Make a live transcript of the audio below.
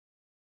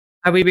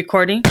Are we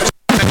recording?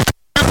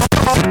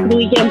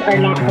 Weekends are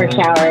not for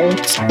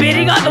showers.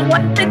 Spitting on the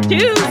ones and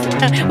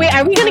twos. Wait,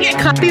 are we gonna get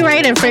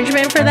copyright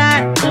infringement for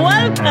that?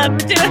 Welcome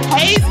to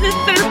Hey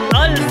Sister,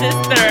 Soul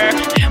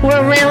Sister.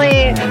 We're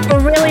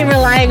really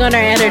relying on our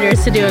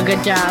editors to do a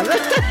good job.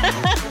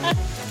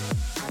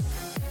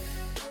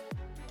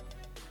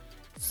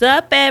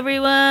 Sup,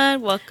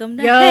 everyone? Welcome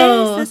to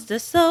Yo. Hey Sister,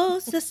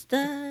 Soul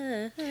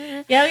Sister.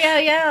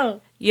 Yo.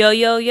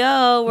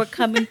 Yo. We're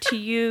coming to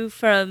you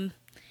from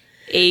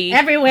a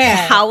Everywhere.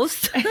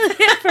 house.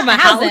 From a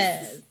Houses.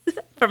 house.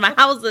 From our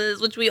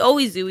houses, which we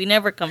always do. We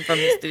never come from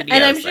the studio.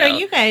 And I'm sure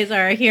you guys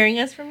are hearing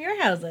us from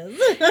your houses.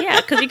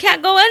 Yeah, because you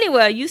can't go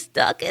anywhere. You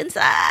stuck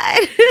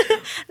inside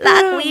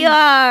like we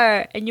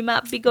are. And you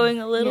might be going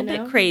a little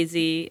bit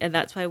crazy. And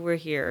that's why we're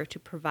here to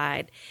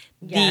provide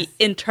the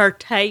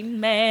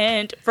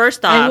entertainment.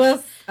 First off.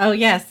 What's up?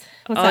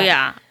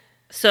 Yeah.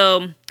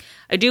 So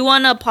I do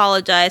want to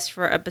apologize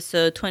for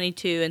episode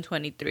 22 and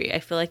 23. I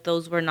feel like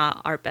those were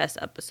not our best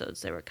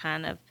episodes. They were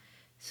kind of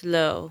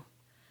slow.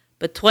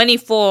 But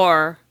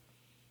 24,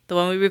 the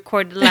one we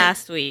recorded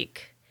last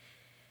week,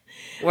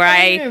 where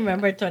I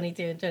remember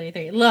 22 and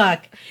 23.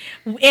 Look,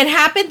 it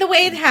happened the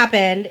way it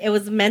happened. It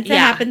was meant to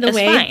happen the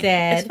way it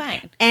did. It's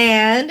fine.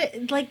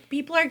 And like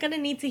people are gonna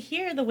need to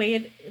hear the way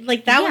it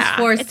was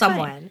for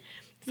someone. Fine.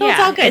 So it's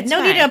all good.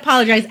 No need to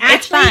apologize.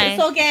 Actually,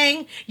 Soul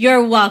Gang,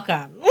 you're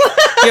welcome.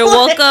 You're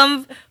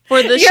welcome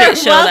for the shit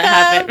show that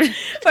happened.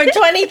 For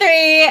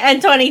 23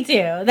 and 22.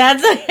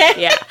 That's okay.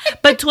 Yeah.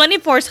 But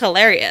 24 is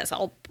hilarious.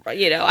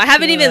 I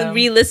haven't even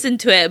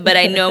re-listened to it, but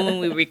I know when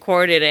we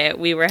recorded it,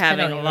 we were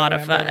having a lot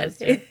of fun.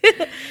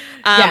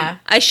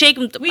 I shake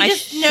my We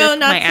just know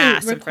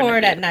not to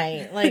record at you.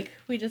 night. Like,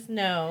 we just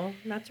know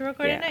not to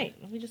record at night.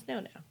 We just know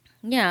now.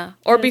 Yeah.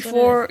 Or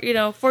before,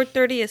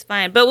 4:30 is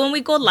fine. But when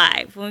we go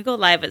live,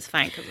 it's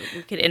fine because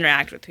we can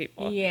interact with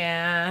people.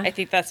 Yeah. I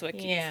think that's what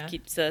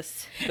keeps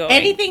us going.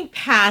 Anything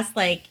past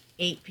like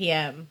 8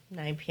 p.m.,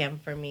 9 p.m.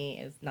 for me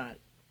is not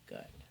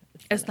good.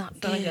 It's not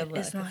good. A good look.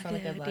 It's not a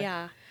good look.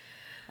 Yeah.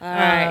 All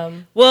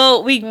right.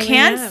 Well, we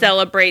can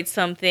celebrate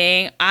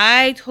something.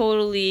 I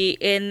totally,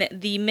 in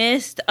the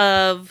midst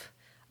of,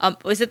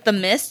 was it the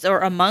mist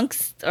or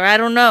amongst, or I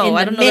don't know.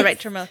 I don't know the right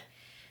term.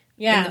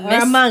 Yeah,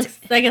 or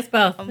amongst. I guess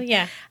both.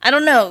 Yeah. I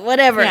don't know.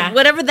 Whatever. Yeah.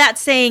 Whatever that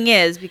saying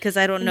is, because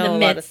I don't know a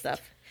lot of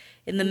stuff.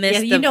 In the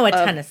midst you know a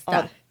ton of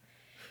stuff.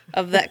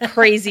 Of that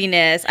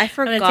craziness. I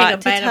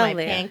forgot to tell you.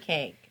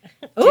 Pancake.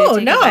 Oh,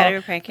 no.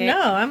 Pancake?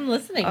 No, I'm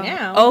listening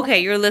now.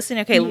 Okay, you're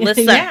listening. Okay,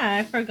 listen. Yeah,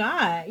 I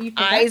forgot.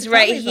 Eyes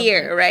right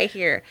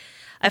here.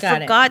 I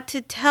forgot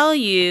to tell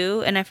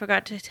you, and I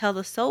forgot to tell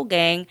the Soul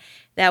Gang,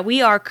 that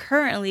we are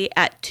currently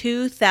at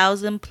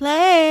 2,000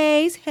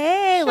 plays.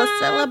 Hey, let's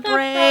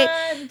celebrate.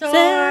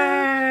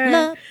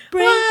 Celebrate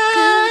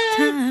good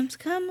times.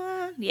 Come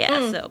on.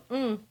 Yeah,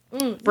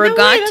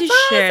 forgot to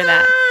share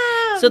that.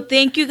 So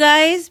thank you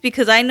guys,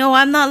 because I know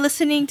I'm not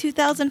listening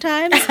 2,000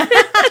 times.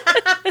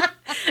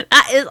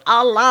 That is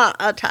a lot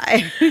of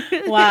time.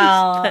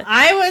 Wow.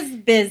 I was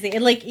busy.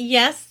 Like,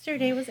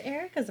 yesterday was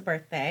Erica's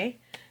birthday.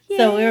 Yay.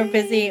 So we were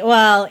busy.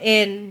 Well,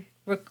 in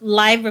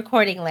live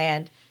recording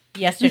land,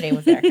 yesterday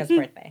was Erica's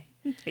birthday.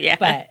 Yeah.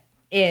 But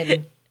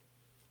in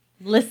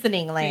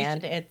listening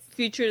land, it's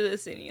future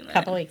listening land. A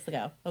couple weeks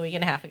ago. A week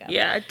and a half ago.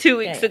 Yeah, 2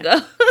 weeks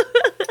ago.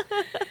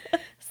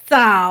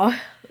 So,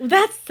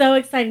 that's so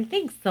exciting.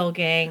 Thanks, Soul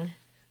Gang.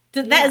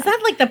 Is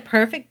that like the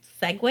perfect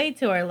segue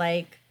to our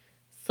like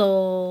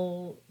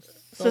soul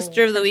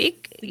sister of the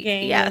week?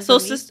 Gang yeah, soul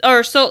sister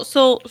or soul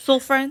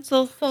friend,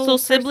 soul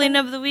sibling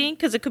of the week,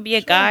 because it could be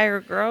a guy or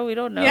a girl. We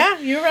don't know. Yeah,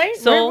 you're right.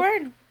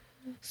 Word.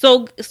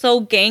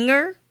 Soul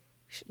ganger.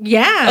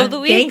 Yeah, of the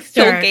week.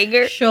 Gangster. Soul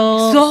ganger.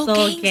 Soul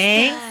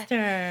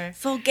gangster.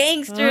 Soul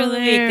gangster of the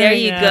week. There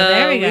you go.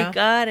 There we go. We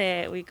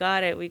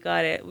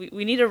got it.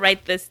 We need to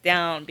write this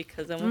down,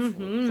 because then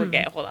we'll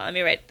forget. Hold on, let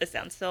me write this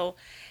down. So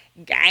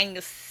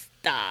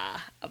gangster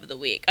of the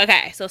week.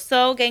 Okay, so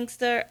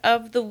gangster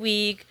of the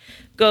week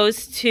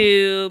goes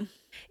to.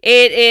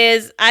 It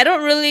is. I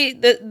don't really.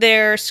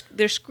 Their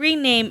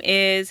screen name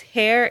is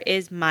Hair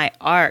Is My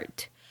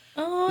Art.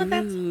 Oh,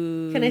 that's.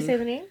 Can I say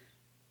the name?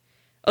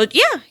 Oh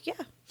yeah.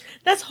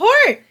 That's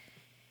Hort.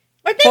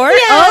 Hort?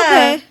 Oh,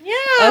 okay.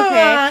 Yeah.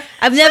 Okay.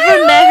 I've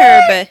never met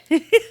her,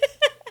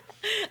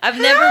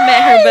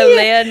 but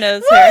Leia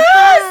knows her.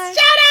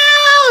 Shout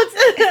out!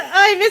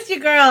 I miss you,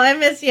 girl. I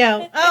miss you.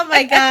 Oh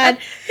my God.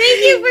 Thank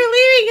you for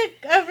leaving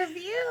a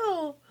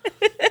review.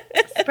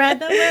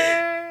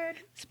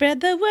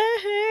 Spread the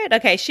word.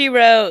 Okay, she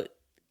wrote,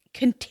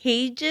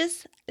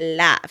 contagious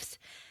laughs.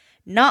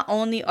 Not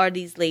only are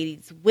these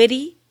ladies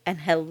witty and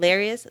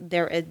hilarious,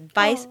 their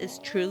advice is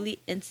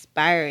truly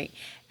inspiring,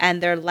 and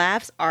their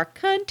laughs are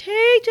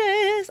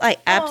contagious. I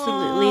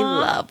absolutely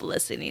love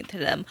listening to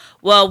them.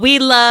 Well, we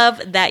love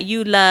that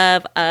you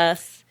love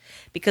us,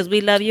 because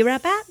we love you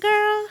right back,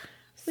 girl.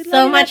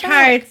 So much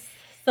hearts.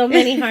 So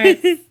many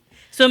hearts.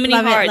 So many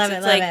hearts. Love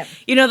it's it, like, love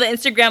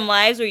it. the Instagram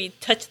lives where you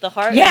touch the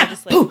heart. Yeah. And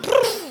just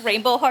like,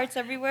 rainbow hearts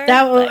everywhere.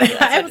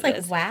 I was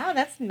like, wow,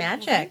 that's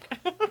magic.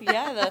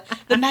 Yeah,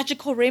 the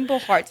magical rainbow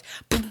hearts.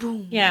 Boom,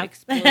 boom. Yeah.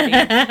 Exploding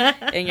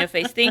in your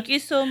face. Thank you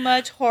so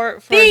much,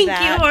 Hort, for Thank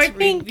that you, Hort.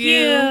 Thank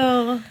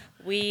you.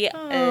 We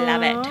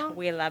love it.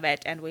 We love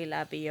it, and we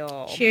love you.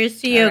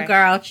 Cheers to you,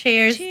 girl.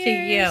 Cheers to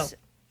you.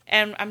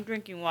 And I'm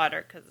drinking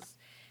water because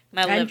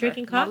I'm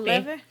drinking coffee. My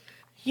liver,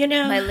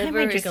 I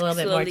might drink a little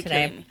bit more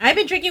today. I've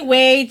been drinking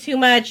way too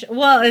much.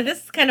 Well,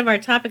 this is kind of our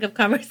topic of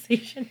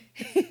conversation.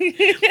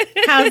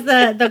 How's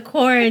the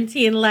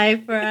quarantine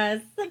life for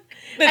us?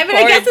 I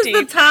guess it's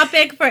the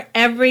topic for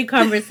every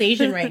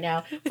conversation right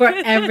now, for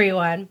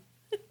everyone.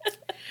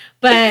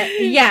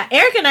 But yeah,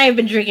 Eric and I have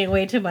been drinking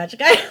way too much,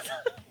 guys.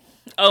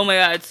 Oh my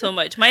God, so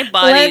much. My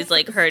body's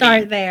like hurting.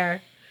 Start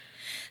there.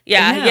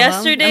 Yeah,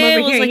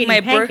 yesterday was like my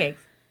birthday.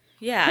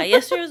 Yeah,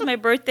 yesterday was my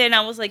birthday, and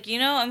I was like,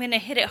 I'm going to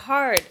hit it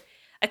hard.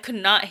 I could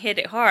not hit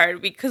it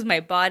hard because my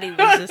body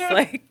was just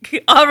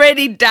like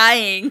already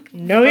dying.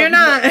 No, you're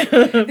not.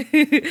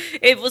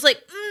 It was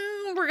like,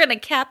 we're going to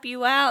cap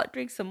you out,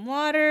 drink some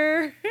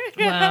water.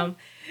 Wow.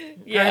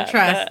 Yeah, I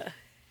trust.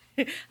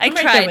 I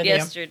tried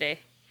yesterday.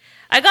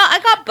 I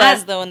got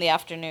buzzed though in the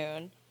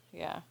afternoon.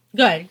 Yeah.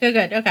 Good.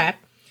 Okay.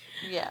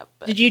 Yeah.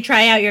 Did you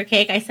try out your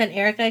cake? I sent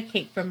Erica a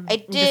cake from. I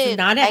did. This is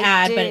not an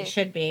ad, but it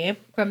should be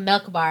from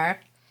Milk Bar.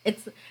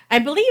 I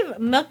believe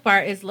Milk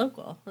Bar is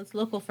local. It's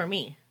local for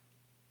me.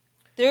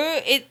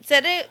 It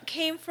said it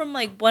came from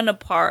like Buena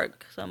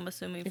Park, so I'm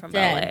assuming from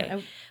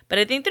LA. But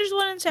I think there's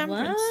one in San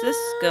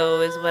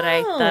Francisco, is what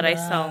I thought I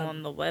saw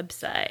on the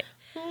website.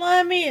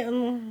 Let me.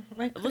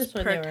 It was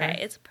pretty.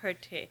 It's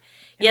pretty.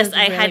 Yes,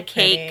 I had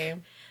cake,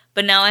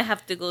 but now I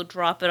have to go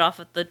drop it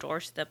off at the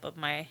doorstep of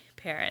my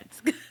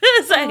parents.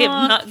 So I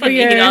am not for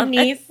your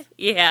niece.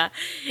 Yeah,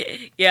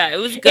 it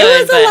was good.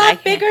 It was a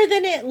lot bigger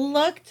than it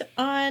looked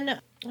on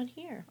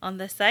here on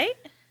the site.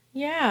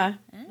 Yeah,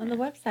 on the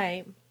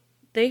website.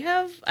 They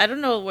have, I don't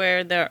know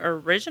where their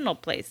original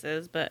place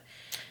is, but.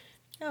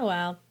 Oh,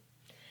 wow.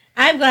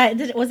 I'm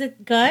glad. Was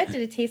it good? Did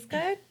it taste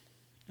good?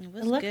 It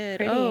was good.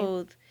 Pretty.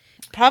 Oh,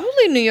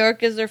 probably New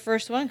York is their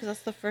first one because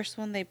that's the first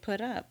one they put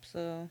up.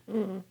 So.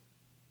 Who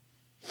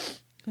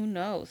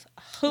knows?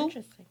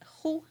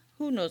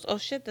 Who knows? Oh,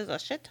 shit. There's a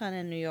shit ton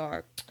in New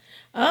York.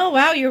 Oh,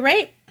 wow. You're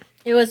right.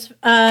 It was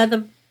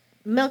the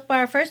Milk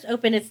Bar first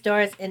opened its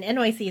doors in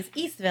NYC's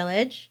East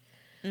Village.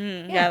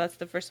 Yeah, that's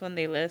the first one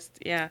they list.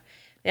 Yeah.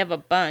 They have a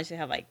bunch. They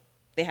have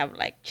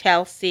like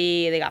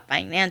Chelsea. They got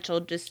Financial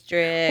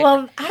District.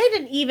 Well, I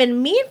didn't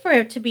even mean for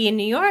it to be in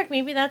New York.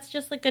 Maybe that's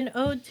just like an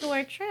ode to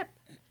our trip.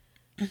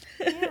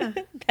 Yeah.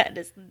 That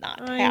is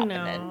not happening.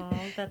 I know.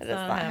 That's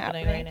not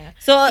happening right now.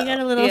 So you got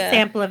a little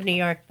sample of New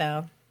York,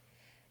 though.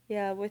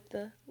 Yeah, with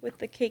the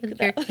cake.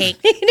 With your cake.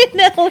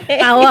 Oh,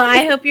 well,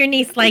 I hope your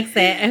niece likes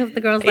it. I hope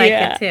the girls like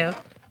it, too.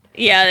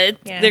 Yeah,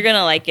 they're going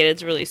to like it.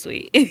 It's really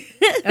sweet.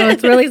 Oh,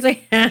 it's really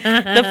sweet.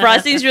 The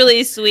frosting's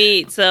really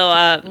sweet. So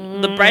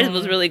the bread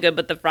was really good,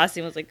 but the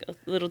frosting was like a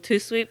little too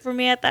sweet for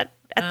me at that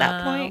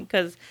point.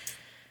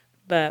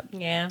 But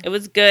yeah, it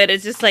was good.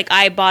 It's just like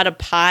I bought a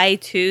pie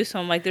too, so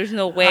I'm like, there's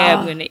no way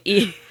I'm going to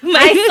eat.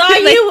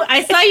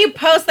 I saw you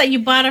post that you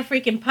bought a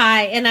freaking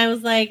pie, and I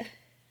was like,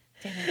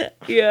 damn it.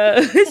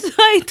 Yeah. So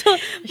I told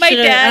my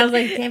dad. I was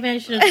like, damn it, I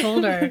should have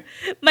told her.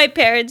 My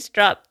parents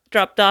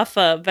dropped off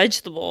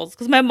vegetables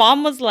because my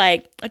mom was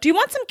like, do you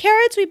want some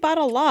carrots? We bought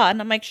a lot.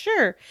 And I'm like,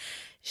 sure.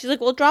 She's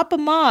like, well, drop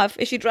them off.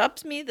 And she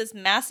drops me this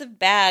massive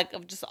bag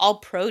of just all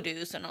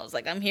produce. And I was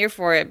like, I'm here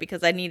for it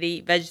because I need to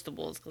eat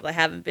vegetables because I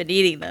haven't been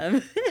eating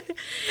them.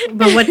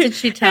 But what did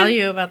she tell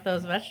you about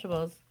those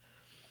vegetables?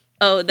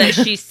 Oh, that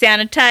she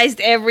sanitized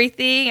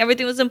everything.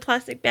 Everything was in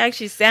plastic bags.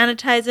 She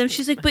sanitized them.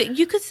 She's like, but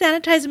you could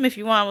sanitize them if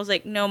you want. I was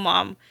like, no,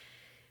 Mom.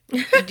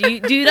 Do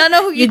you not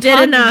know who you're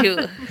talking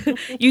to?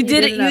 You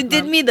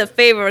did me the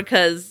favor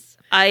because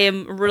I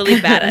am really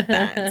bad at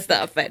that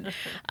stuff, and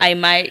I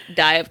might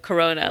die of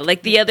corona.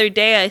 Like the other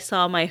day, I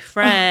saw my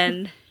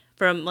friend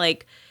from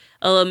like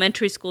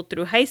elementary school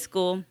through high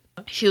school.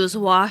 She was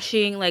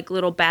washing like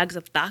little bags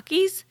of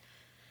Takis,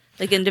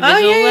 like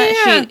individual.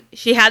 Yeah.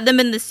 She had them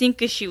in the sink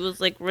because she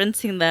was like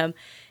rinsing them.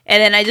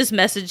 And then I just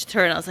messaged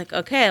her and I was like,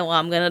 okay, well,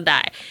 I'm gonna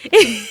die.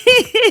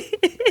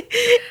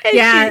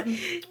 Yeah.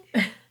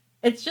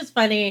 It's just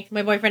funny.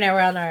 My boyfriend and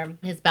I were on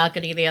his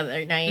balcony the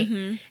other night,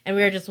 and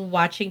we were just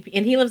watching.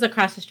 And he lives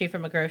across the street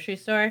from a grocery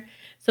store,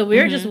 so we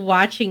were just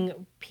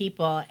watching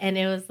people, and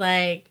it was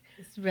like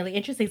it's really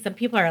interesting. Some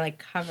people are like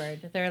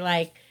covered; they're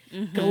like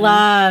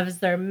gloves,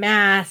 they're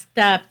masked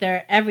up,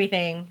 they're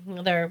everything.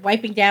 They're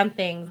wiping down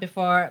things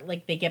before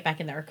like they get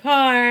back in their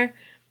car.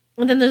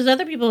 And then there's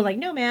other people like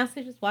no mask,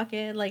 they just walk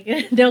in like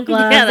no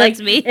gloves. Yeah, that's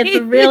like, me. It's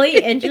really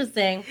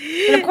interesting.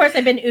 And of course,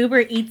 I've been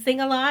Uber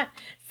Eatsing a lot.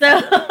 So,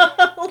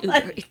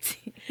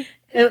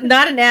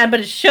 not an ad, but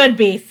it should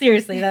be.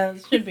 Seriously,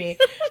 that should be.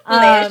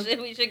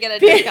 We should get a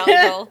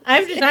discount.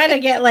 I'm just trying to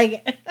get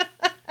like.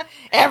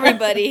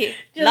 Everybody.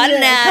 Not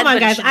an ad. Come on,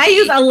 guys. I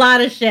use a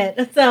lot of shit.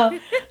 So, not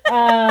an ad. Come on, guys.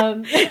 I use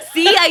a lot of shit. So,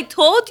 see, I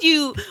told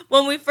you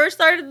when we first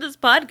started this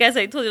podcast,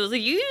 I told you, I was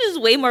like, you use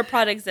way more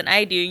products than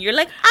I do. And you're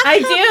like, I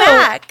do.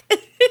 Back.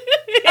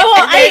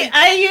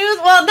 I use,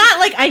 not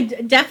like, I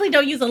definitely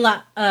don't use a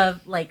lot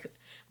of like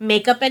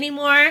makeup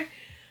anymore.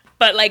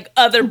 But like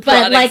other products.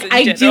 But like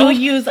I do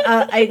use,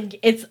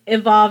 it's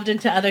evolved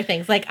into other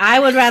things. Like I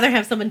would rather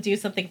have someone do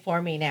something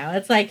for me now.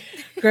 It's like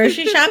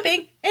grocery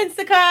shopping,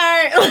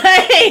 Instacart.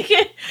 Like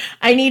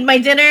I need my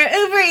dinner,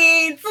 Uber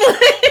Eats.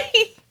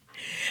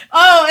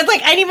 It's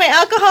like I need my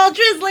alcohol,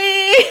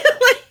 Drizzly.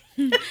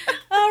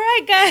 All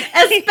right, guys.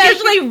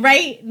 Especially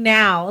right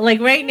now. Like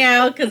right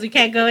now, because we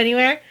can't go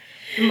anywhere.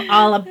 I'm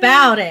all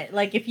about it.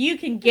 Like if you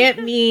can get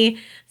me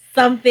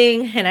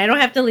something and I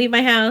don't have to leave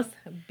my house,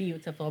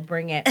 beautiful,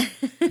 bring it.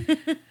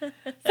 So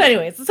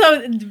anyways,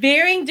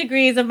 varying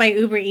degrees of my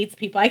Uber Eats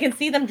people, I can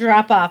see them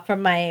drop off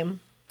from my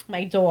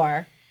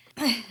door,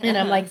 and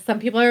I'm like, some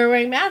people are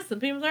wearing masks,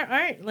 some people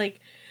aren't. Like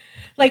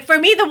for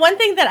me, the one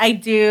thing that I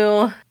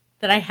do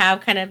that I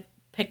have kind of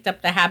picked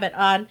up the habit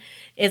on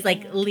is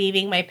like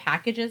leaving my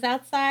packages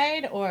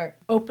outside or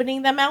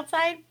opening them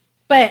outside,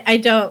 but I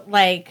don't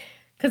like,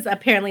 because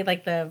apparently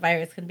like the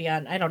virus can be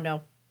on, I don't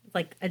know,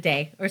 like a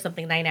day or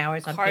something, 9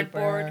 hours on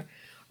paper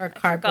or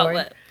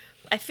cardboard.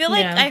 I feel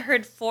like I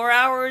heard 4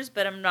 hours,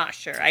 but I'm not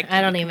sure.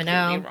 I don't even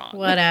know. Wrong.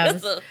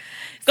 Whatever.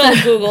 Go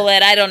Google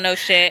it. I don't know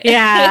shit.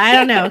 Yeah, I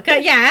don't know.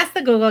 Yeah, ask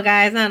the Google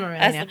guys. I don't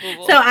really know.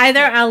 So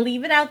either I'll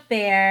leave it out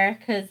there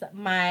because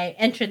my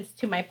entrance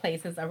to my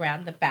place is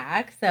around the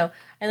back. So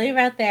I leave it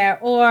out there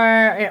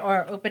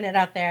or open it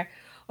out there.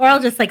 Or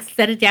I'll just like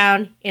set it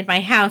down in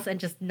my house and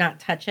just not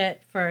touch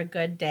it for a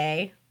good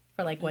day,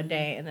 for like one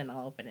day, and then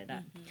I'll open it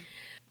up.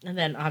 And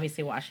then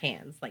obviously wash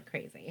hands like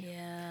crazy.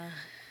 Yeah.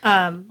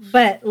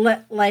 But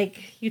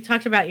like you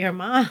talked about your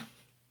mom.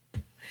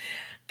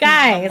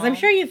 Guys, I'm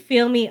sure you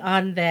feel me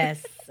on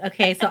this.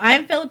 Okay, so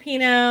I'm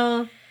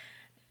Filipino.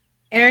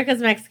 Erica's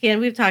Mexican.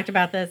 We've talked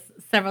about this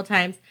several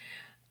times.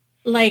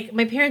 Like,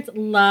 my parents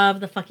love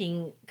the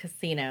fucking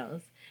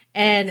casinos.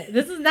 And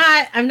this is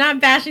not, I'm not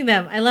bashing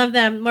them. I love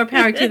them. More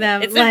power to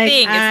them. It's their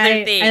thing.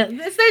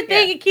 It's their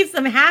thing. It keeps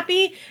them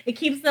happy. It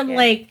keeps them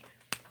like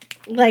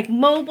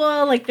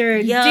mobile, like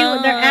they're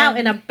out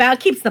and about,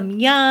 keeps them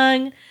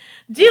young.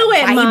 Do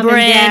it, vibrant, mom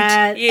and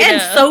dad,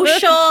 and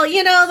social.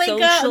 You know, they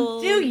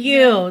go.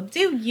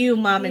 Do you,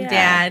 mom and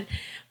dad?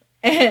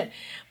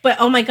 But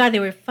oh my god, they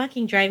were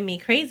fucking driving me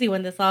crazy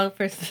when this all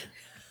first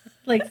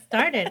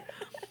started.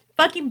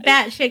 Fucking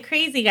batshit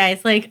crazy,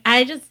 guys. Like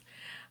I just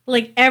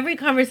every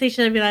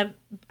conversation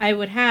I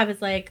would have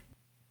is like,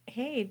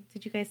 hey,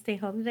 did you guys stay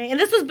home today? And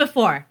this was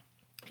before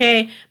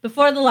the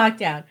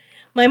lockdown.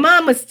 My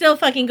mom was still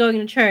fucking going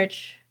to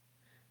church.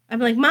 I'm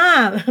like,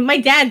 Mom. My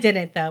dad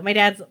didn't, though. My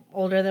dad's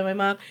older than my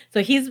mom,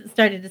 so he's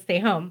started to stay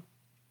home.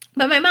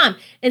 But my mom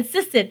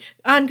insisted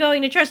on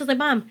going to church. I was like,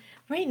 Mom,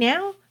 right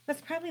now,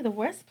 that's probably the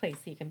worst place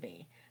you can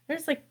be.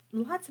 There's,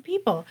 lots of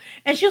people.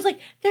 And she was like,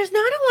 there's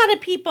not a lot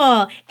of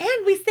people.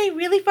 And we stay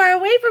really far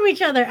away from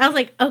each other. I was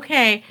like,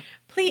 okay,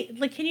 please,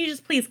 can you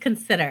just please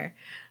consider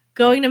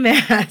going to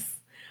Mass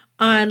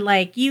on,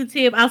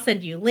 YouTube? I'll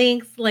send you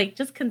links.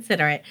 Just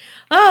consider it.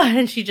 Oh,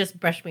 and she just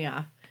brushed me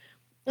off.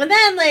 And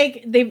then,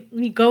 they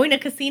going to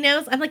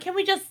casinos. I'm like, can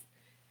we just,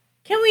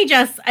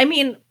 I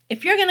mean,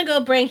 if you're going to go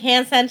bring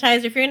hand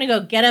sanitizer, if you're going to go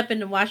get up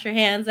and wash your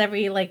hands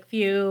every,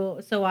 few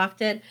so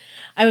often,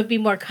 I would be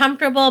more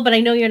comfortable, but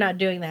I know you're not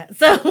doing that.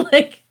 So,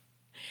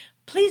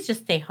 please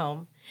just stay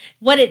home.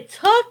 What it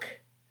took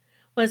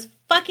was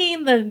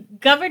fucking the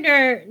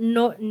governor,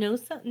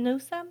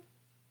 Newsom?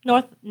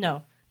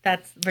 No,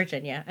 that's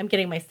Virginia. I'm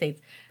getting my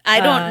states. I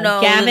don't know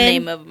the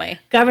name of my...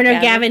 Governor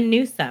Gavin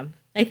Newsom.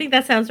 I think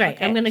that sounds right.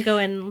 Okay. I'm going to go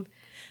and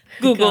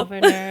Google.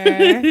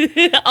 Governor.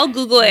 I'll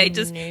Google it.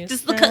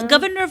 Just look at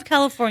Governor of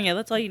California.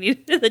 That's all you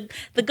need.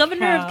 the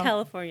Governor of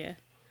California.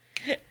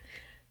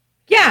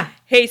 Yeah.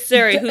 Hey,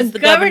 Siri, who's the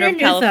Governor of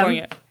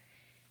California?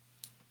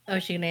 Oh,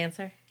 is she going to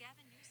answer?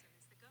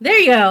 There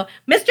you go.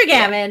 Mr.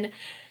 Gavin.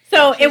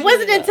 So it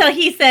wasn't until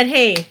he said,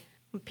 hey,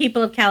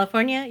 people of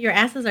California, your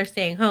asses are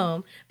staying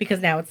home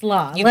because now it's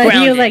law. He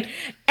was like,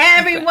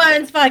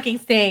 everyone's fucking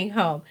staying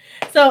home.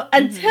 So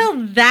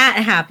until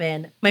that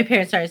happened, my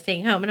parents started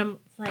staying home. And I'm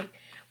like,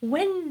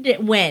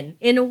 when,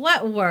 in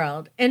what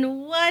world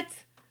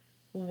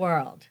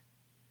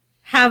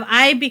have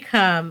I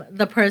become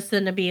the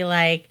person to be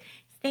like,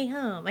 stay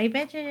home. I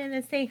bet you're going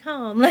to stay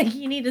home.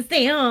 You need to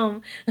stay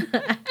home.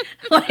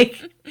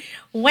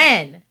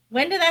 When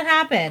did that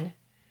happen?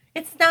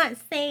 It's not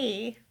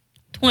safe.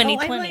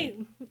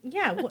 2020.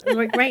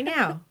 Right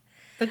now.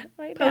 The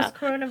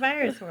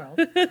post-coronavirus world.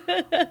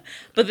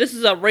 But this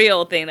is a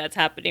real thing that's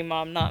happening,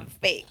 Mom, not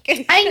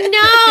fake. I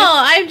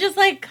know. I'm just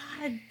like,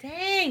 God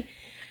dang.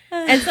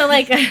 And so,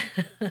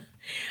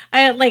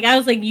 I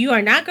was like, you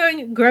are not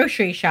going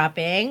grocery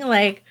shopping.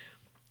 I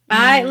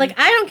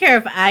don't care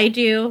if I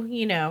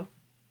do,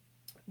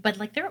 but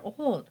they're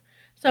old.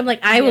 So I'm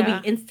like, I will be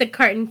instant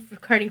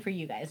carting for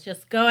you guys.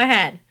 Just go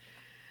ahead.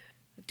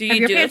 Have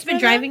your parents been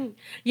driving?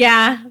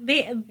 Yeah,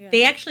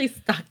 they actually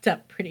stocked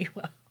up pretty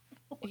well.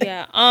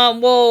 Yeah.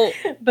 Well,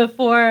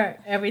 before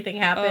everything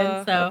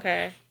happened, so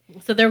okay.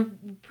 So they're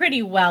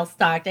pretty well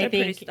stocked. I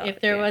think if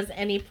there was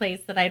any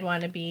place that I'd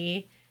want to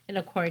be in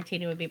a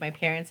quarantine, it would be my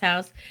parents'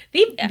 house.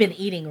 They've been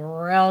eating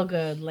real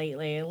good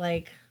lately.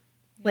 Like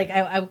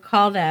I would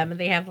call them and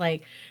they have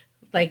like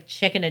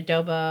chicken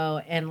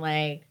adobo and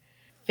like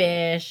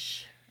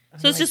fish.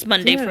 So it's just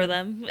Monday for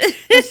them.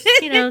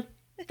 You know,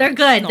 they're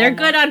good. They're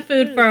good on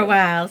food for a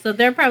while. So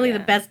they're probably the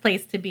best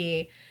place to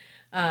be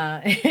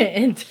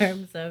in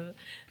terms of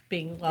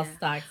being well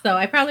stocked. So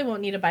I probably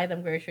won't need to buy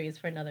them groceries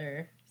for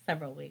another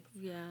several weeks.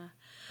 Yeah.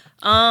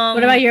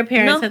 What about your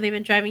parents? No. Have they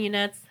been driving you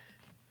nuts?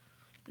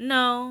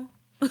 No.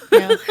 No.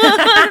 No.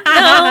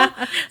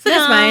 So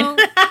that's fine.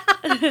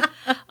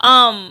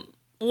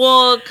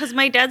 Well, because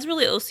my dad's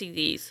really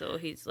OCD, so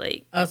he's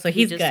like... Oh, so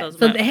he's good.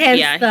 So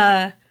hence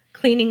the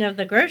cleaning of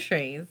the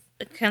groceries.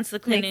 Hence the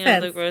cleaning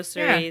of the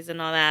groceries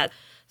and all that.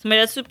 So my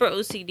dad's super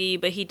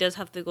OCD, but he does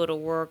have to go to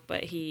work,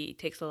 but he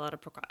takes a lot of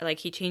precautions. Like,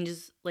 he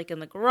changes, like, in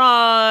the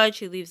garage.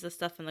 He leaves the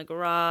stuff in the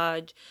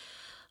garage.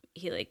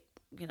 He, like,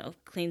 you know,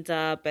 cleans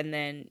up. And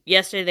then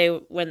yesterday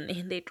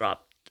when they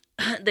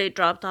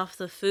dropped off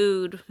the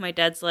food, my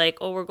dad's like,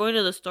 oh, we're going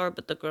to the store,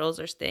 but the girls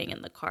are staying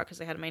in the car because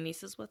I had my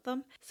nieces with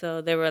them.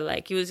 So they were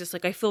like, he was just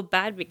like, I feel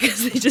bad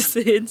because they just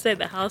stayed inside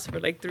the house for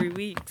like 3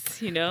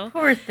 weeks, you know?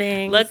 Poor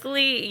thing.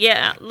 Luckily,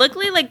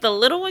 like the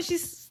little one,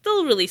 she's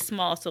still really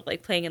small, so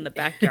like playing in the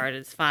backyard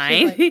is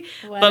fine. Like,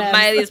 but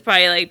Miley's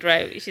probably like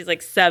driving. She's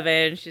like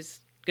 7. She's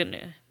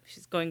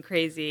going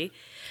crazy.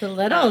 The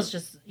little's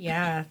just,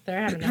 they're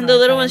having the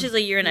little one, she's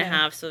a year and a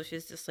half, so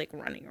she's just like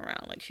running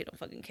around like she don't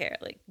fucking care.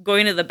 Like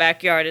going to the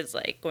backyard is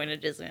like going to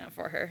Disneyland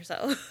for her.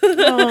 So,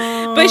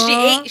 but she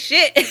ate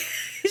shit.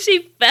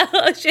 She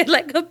fell. She had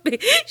like a baby.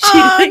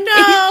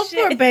 Oh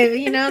no, poor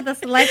baby. You know that's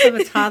the life of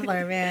a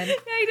toddler, man.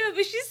 I know,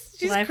 but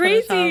she's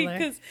crazy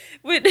because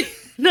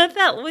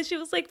when she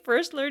was like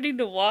first learning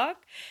to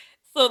walk.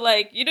 So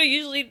like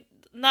usually.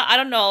 I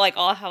don't know, like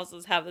all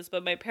houses have this,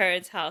 but my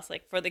parents' house,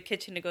 like for the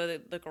kitchen to go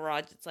to the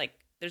garage, it's like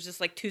there's just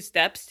like 2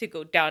 steps to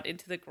go down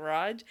into the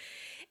garage,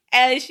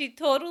 and she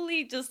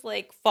totally just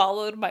like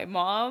followed my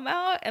mom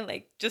out and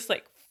like just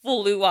like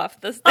flew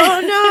off the steps.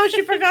 Oh no,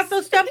 she forgot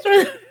those steps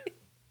were.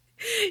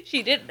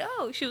 She didn't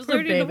know she was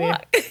learning to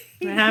walk.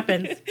 It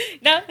happens.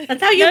 No,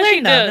 that's how you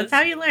learn, though. That's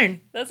how you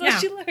learn. That's how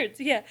she learns.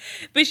 Yeah,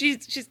 but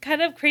she's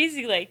kind of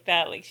crazy like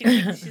that. Like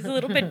she's a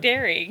little bit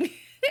daring.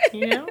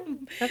 You know,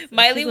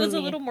 Miley was a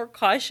little more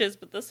cautious,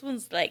 but this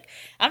one's like,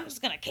 I'm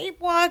just gonna keep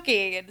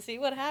walking and see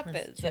what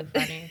happens. That's too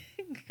funny.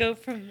 Go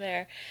from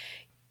there.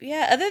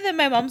 Yeah. Other than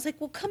my mom's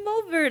like, well, come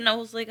over, and I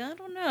was like, I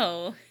don't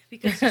know,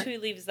 because she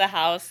leaves the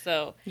house.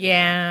 So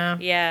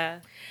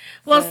yeah.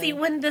 Well, see,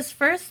 when this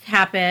first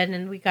happened,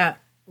 and we got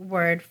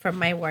word from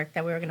my work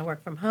that we were gonna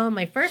work from home,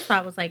 my first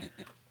thought was like,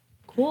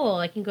 cool,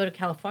 I can go to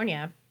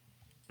California,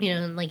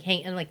 and like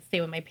hang and like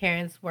stay with my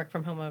parents, work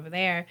from home over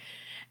there.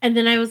 And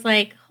then I was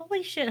like,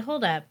 holy shit,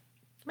 hold up.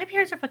 My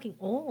parents are fucking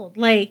old.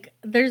 Like,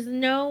 there's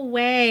no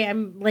way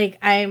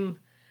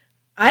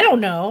I don't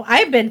know.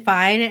 I've been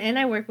fine, and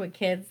I work with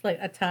kids, like,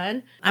 a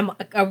ton. I'm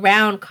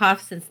around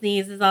coughs and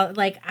sneezes.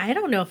 Like, I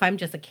don't know if I'm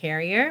just a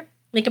carrier.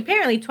 Like,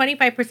 apparently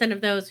 25%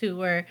 of those who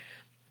were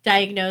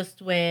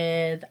diagnosed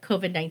with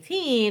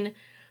COVID-19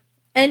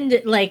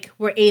 and, like,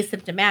 were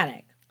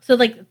asymptomatic. So,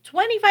 like,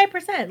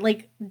 25%,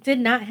 like, did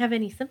not have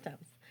any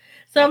symptoms.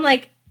 So I'm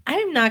like,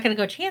 I'm not going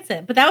to go chance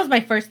it. But that was my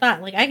first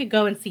thought. Like, I could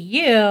go and see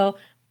you.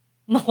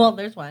 Well,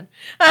 there's one.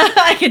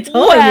 I could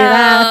totally do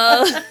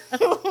that.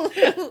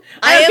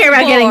 I don't care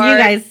about getting you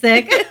guys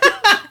sick.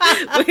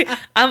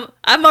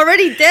 I'm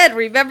already dead.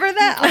 Remember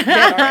that? I'm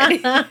dead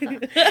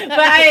already.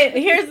 But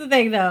here's the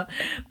thing, though.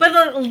 But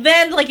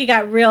then, like, it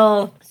got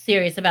real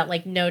serious about,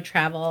 like, no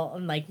travel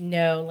and, like,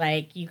 no,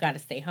 like, you got to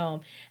stay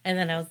home. And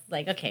then I was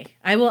like, okay,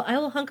 I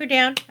will hunker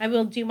down. I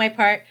will do my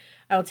part.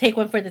 I will take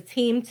one for the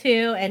team,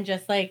 too, and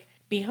just, like,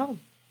 be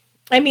home.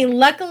 I mean,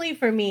 luckily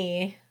for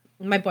me,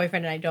 my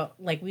boyfriend and I don't,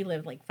 like, we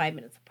live like 5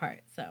 minutes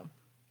apart, so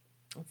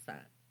it's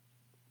not.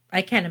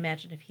 I can't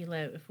imagine if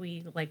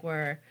we like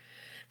were,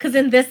 because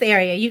in this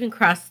area you can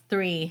cross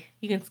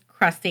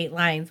state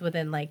lines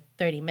within like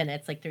 30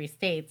 minutes, like 3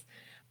 states.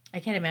 I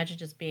can't imagine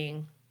just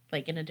being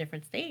like in a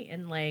different state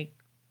and like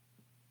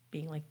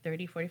being like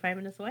 30, 45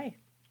 minutes away.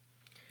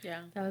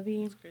 Yeah, that would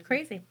be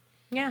crazy.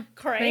 Yeah.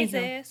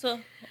 Crazy. So,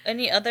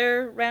 any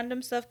other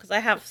random stuff? Because I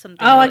have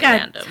something I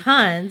got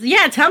tons.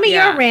 Yeah, tell me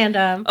your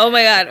random. Oh,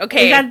 my God.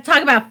 Okay. We got to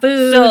talk about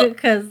food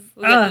because...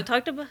 we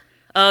talked about...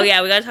 Oh,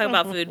 yeah, we got to talk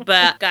about food.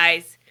 But,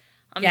 guys,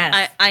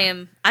 I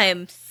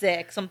am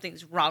sick.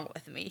 Something's wrong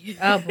with me.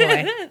 Oh,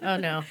 boy. Oh,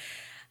 no.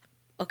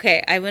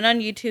 Okay, I went on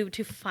YouTube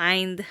to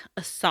find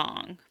a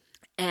song.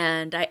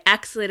 And I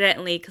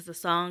accidentally, because the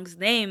song's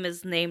name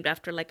is named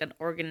after, like, an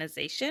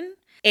organization...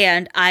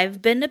 And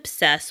I've been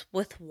obsessed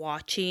with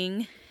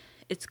watching,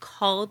 it's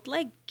called,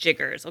 like,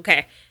 Jiggers.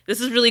 Okay, this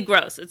is really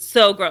gross. It's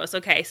so gross.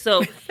 Okay,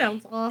 so... It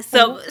sounds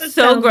awful.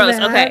 So gross.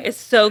 Bad. Okay, it's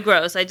so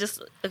gross.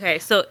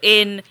 So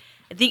in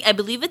I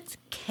believe it's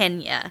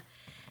Kenya.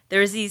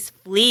 There's these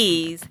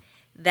fleas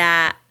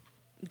that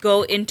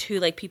go into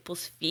like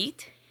people's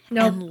feet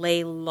and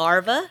lay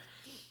larvae.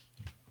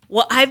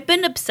 Well, I've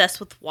been obsessed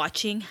with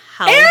watching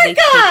how they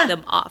take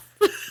them off.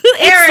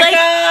 It's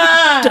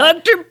like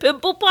Dr.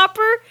 Pimple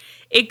Popper,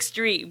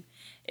 extreme.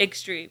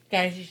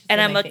 Guys, you should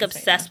and I'm like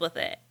obsessed with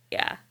it.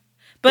 Yeah,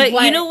 but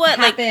you know what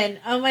happened?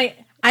 Like, oh my!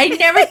 I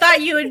never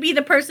thought you would be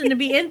the person to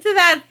be into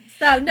that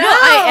stuff. No,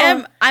 I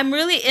am. I'm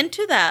really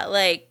into that.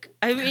 Like,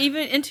 I'm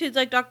even into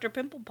like Dr.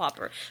 Pimple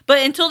Popper. But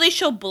until they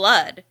show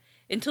blood,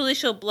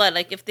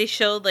 like if they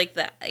showed like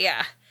that,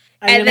 yeah.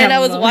 And then I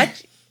was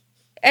watching.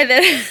 And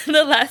then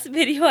the last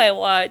video I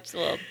watched,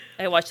 well,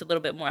 I watched a little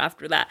bit more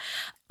after that.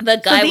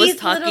 The guy was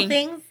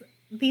talking.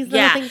 These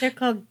little things are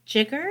called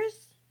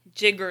jiggers?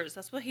 Jiggers.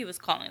 That's what he was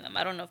calling them.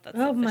 I don't know if that's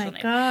the official name. Oh,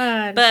 my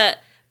God.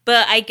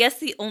 But I guess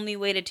the only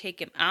way to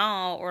take him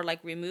out or, like,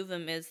 remove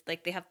him is,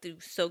 like, they have to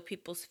soak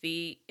people's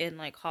feet in,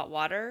 like, hot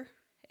water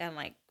and,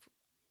 like,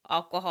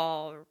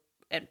 alcohol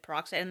and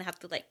peroxide. And they have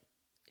to, like,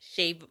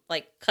 shave,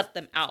 like, cut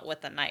them out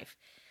with a knife.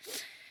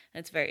 And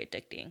it's very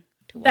addicting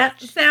to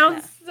watch. That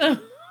sounds so...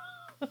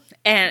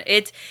 And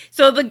it's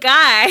so the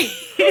guy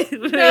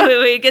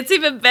it gets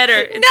even better.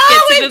 It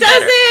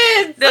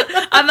doesn't.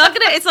 No, I'm not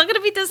gonna. It's not gonna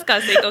be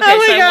disgusting. Okay, oh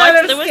my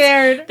God, I'm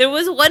scared. There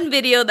was one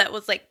video that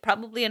was like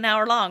probably an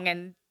hour long,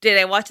 and did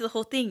I watch the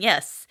whole thing?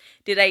 Yes.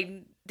 Did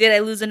I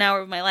lose an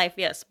hour of my life?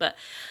 Yes. But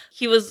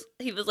he was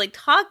like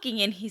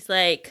talking, and he's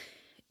like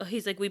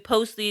we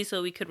post these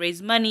so we could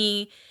raise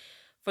money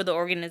for the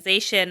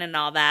organization and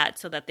all that,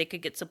 so that they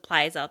could get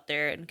supplies out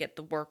there and get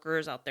the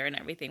workers out there and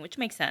everything, which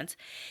makes sense.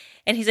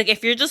 And he's like,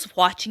 if you're just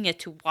watching it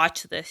to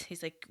watch this,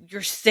 he's like,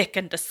 you're sick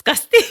and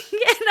disgusting.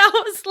 And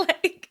I was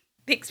like,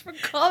 thanks for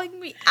calling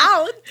me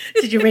out.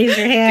 Did you raise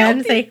your hand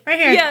and say, right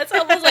here? Yes,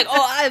 I was like,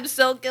 oh, I'm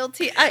so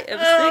guilty. I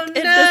am sick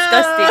and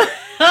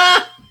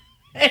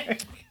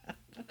disgusting.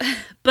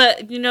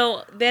 But, you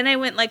know, then I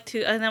went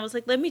and I was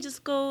like, let me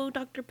just go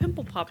Dr.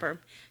 Pimple Popper.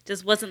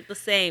 Just wasn't the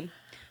same.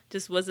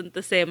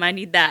 I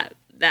need that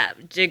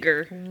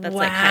jigger that's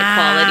like high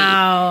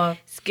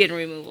quality skin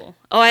removal.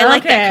 Oh, I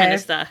like that kind of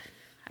stuff.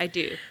 I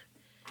do.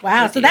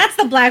 Wow. So that's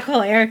the black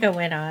hole Erica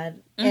went on.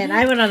 Mm-hmm. And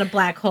I went on a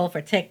black hole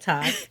for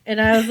TikTok. And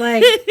I was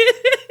like,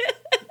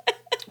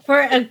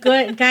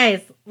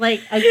 guys,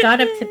 like I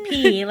got up to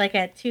pee like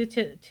at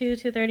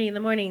 2:30 in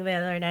the morning the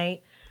other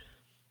night.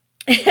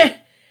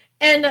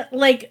 And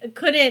like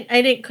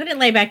couldn't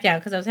lay back down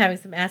because I was having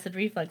some acid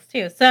reflux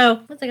too. So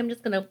I was like, I'm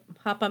just gonna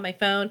hop on my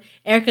phone.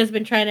 Erica's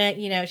been trying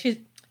to, you know, she's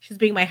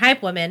being my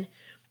hype woman,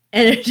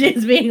 and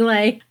she's being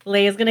like,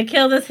 Leia's gonna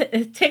kill this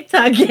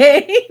TikTok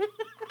game.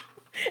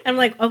 I'm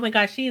like, oh my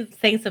gosh, she's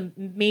saying some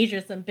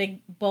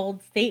big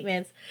bold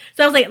statements.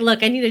 So I was like,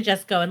 look, I need to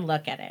just go and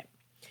look at it.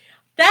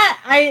 That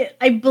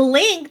I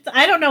blinked.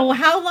 I don't know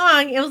how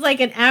long. It was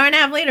like an hour and a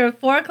half later,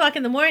 4:00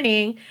 in the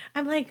morning.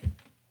 I'm like,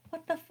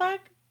 what the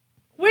fuck?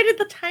 Where did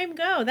the time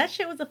go? That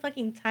shit was a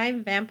fucking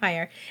time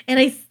vampire. And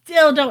I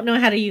still don't know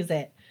how to use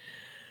it.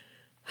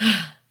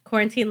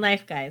 Quarantine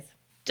life, guys.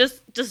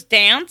 Just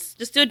dance.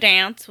 Just do a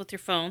dance with your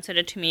phone. Send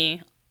it to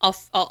me. I'll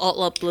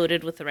upload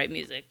it with the right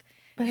music.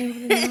 But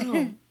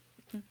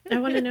I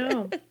want to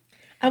know.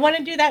 I want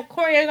to do that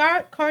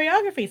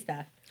choreography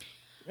stuff.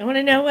 I want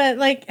to know what,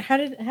 like, how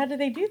did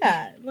they do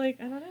that? Like,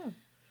 I don't know.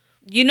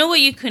 You know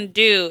what you can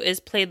do is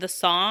play the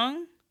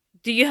song.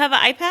 Do you have an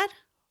iPad?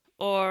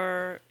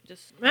 Or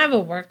just... I have a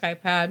work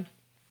iPad.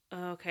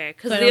 Okay,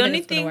 because the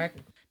only thing...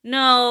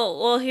 No,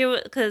 well,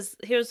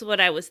 here's what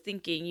I was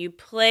thinking. You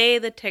play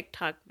the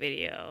TikTok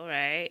video,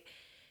 right?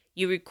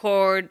 You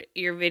record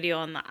your video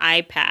on the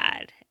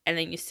iPad, and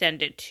then you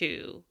send it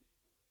to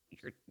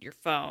your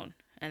phone,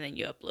 and then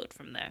you upload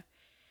from there.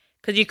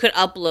 Because you could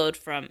upload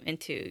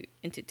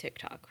into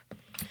TikTok.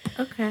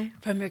 Okay.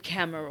 From your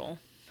camera roll.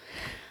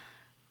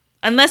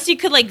 Unless you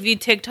could, like, view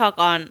TikTok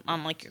on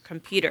like, your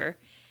computer.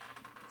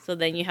 So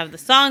then you have the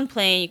song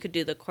playing, you could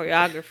do the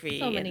choreography.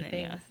 So many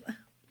things.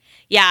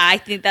 Yeah, I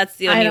think that's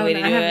the only way to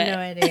do it. I have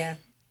no idea.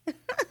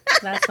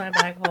 That's my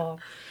black hole.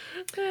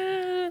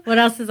 What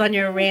else is on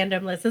your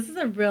random list? This is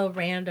a real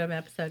random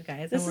episode,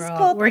 guys. This is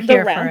called The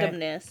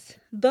Randomness.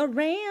 The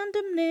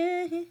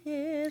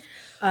Randomness.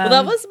 Well,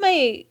 that was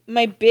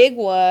my big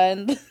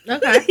one.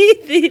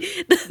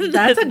 Okay.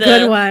 That's a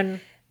good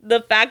one. The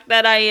fact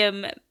that I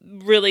am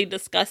really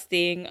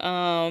disgusting.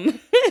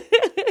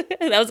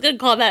 I was going to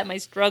call that my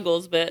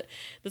struggles, but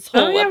this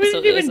whole episode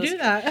we didn't even do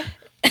that.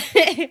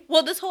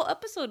 Well, this whole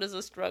episode is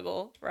a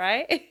struggle,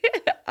 right?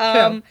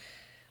 True.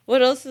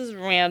 What else is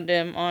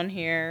random on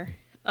here?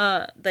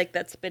 Like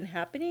that's been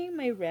happening?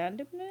 My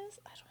randomness?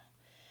 I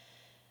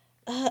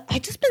don't know. I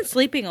just been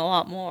sleeping a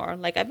lot more.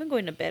 Like I've been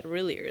going to bed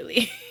really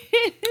early.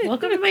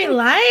 Welcome to my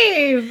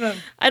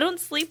life. I don't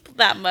sleep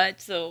that much,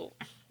 so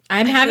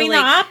I'm having the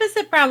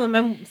opposite problem.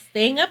 I'm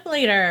staying up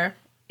later.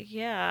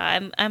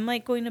 Yeah, I'm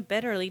like going to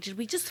bed early. Did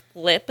we just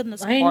flip in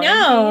this quarantine? I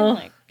know.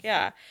 Like,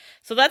 yeah.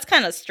 So that's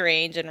kind of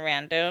strange and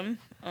random.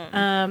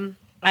 I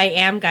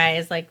am,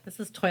 guys. Like, this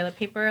is toilet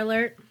paper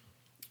alert.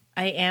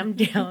 I am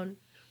down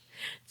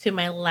to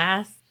my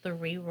last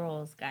 3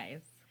 rolls,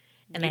 guys.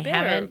 And I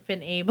haven't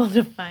been able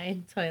to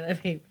find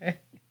toilet paper.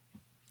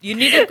 You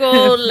need to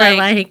go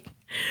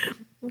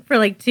for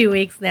like 2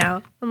 weeks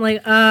now. I'm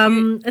like,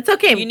 it's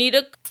okay. You need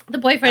the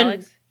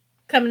boyfriend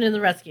coming to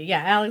the rescue.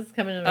 Yeah, Alex is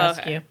coming to the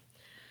rescue.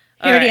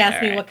 He already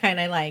asked me what kind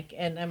I like,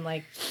 and I'm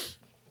like,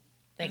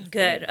 thanks.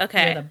 Good.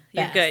 Okay.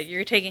 You're good.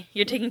 You're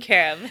taking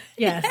care of.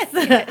 Yes.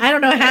 I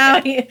don't know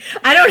how.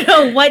 I don't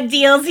know what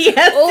deals he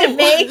has to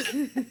make,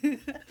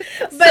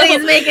 but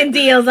he's making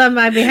deals on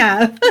my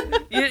behalf.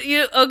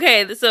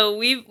 Okay? So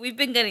we've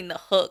been getting the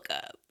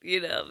hookup.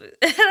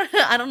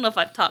 I don't know if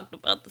I've talked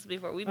about this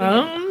before. We've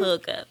been getting the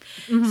hookup.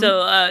 Mm-hmm.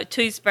 So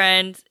Chuy's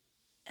friends,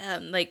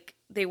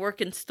 they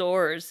work in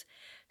stores.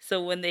 So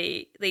when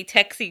they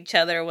text each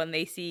other when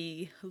they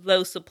see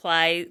low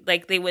supply,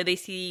 when they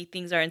see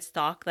things are in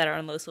stock that are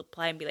in low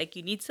supply, and be like,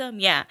 "You need some?"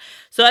 Yeah.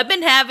 So I've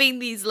been having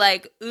these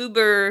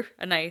Uber,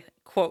 and I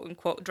quote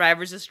unquote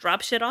drivers just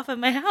drop shit off at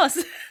my house.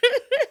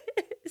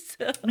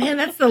 Man,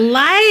 that's the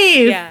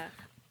life. Yeah.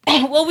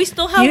 Well, we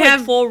still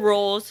have 4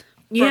 rolls.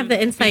 You have the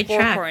inside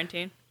track.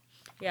 Quarantine.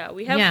 Yeah,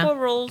 we have 4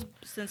 rolls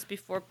since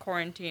before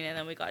quarantine, and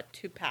then we got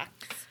 2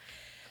 packs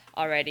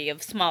already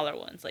of smaller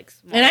ones,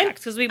 packs.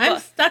 I'm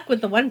stuck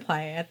with the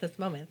 1-ply at this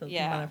moment.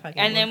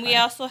 And then we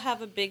also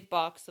have a big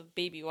box of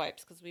baby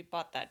wipes because we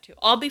bought that too.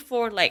 All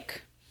before,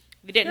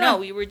 we didn't know.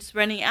 We were just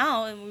running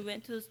out, and we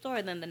went to the store.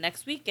 And then the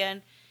next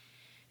weekend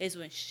is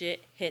when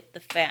shit hit the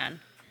fan.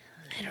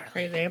 Literally,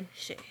 crazy.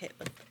 Shit hit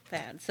the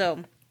fan.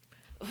 So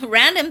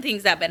random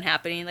things that have been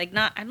happening. I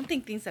don't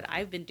think things that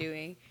I've been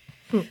doing,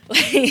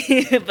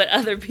 but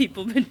other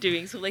people been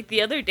doing. So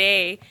the other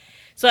day.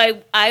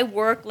 So I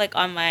work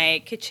on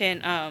my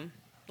kitchen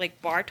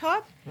bar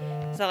top.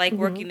 So I like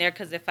working there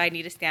because if I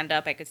need to stand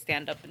up, I could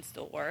stand up and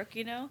still work,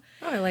 Oh,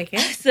 I like it.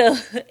 So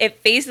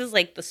it faces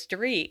the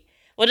street.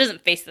 Well, it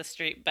doesn't face the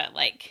street, but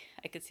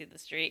I could see the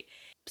street.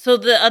 So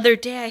the other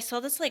day I saw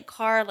this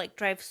car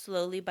drive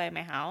slowly by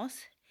my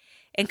house,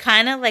 and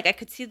kind of I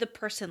could see the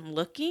person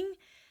looking,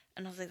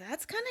 and I was like,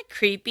 that's kind of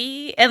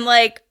creepy. And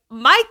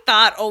my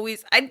thought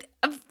always, I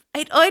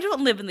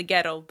don't live in the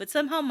ghetto, but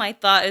somehow my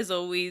thought is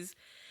always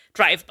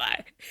drive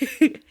by.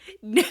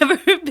 Never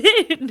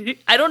been.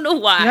 I don't know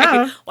why.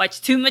 Yeah. I watch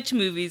too much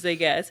movies, I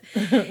guess.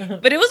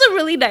 But it was a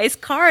really nice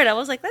car, and I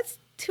was like, that's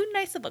too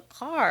nice of a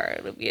car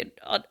to be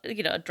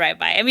a drive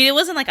by. I mean, it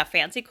wasn't a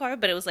fancy car,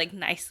 but it was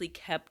nicely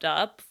kept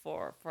up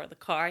for the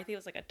car. I think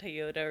it was a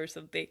Toyota or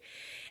something.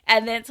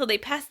 And then so they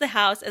passed the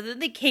house, and then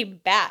they came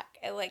back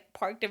and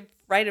parked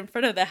right in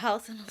front of the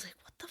house, and I was like,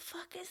 what the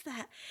fuck is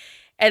that?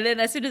 And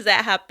then as soon as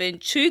that happened,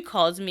 Chuy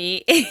calls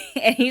me,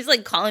 and he's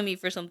calling me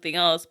for something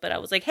else. But I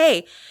was like,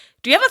 hey,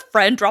 do you have a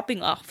friend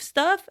dropping off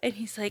stuff? And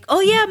he's like,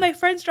 oh, yeah, my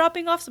friend's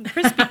dropping off some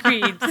Krispy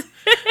Kremes.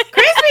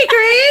 Krispy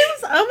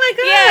Kremes? Oh, my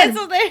God. Yeah,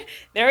 so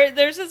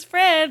there's his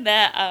friend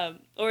that,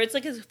 or it's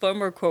his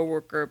former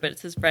coworker, but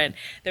it's his friend.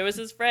 There was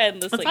his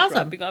friend that's awesome.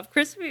 Dropping off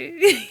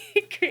Krispy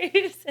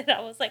Kremes. And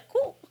I was like,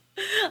 cool,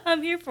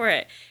 I'm here for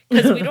it.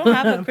 Because we don't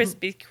have a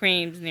Krispy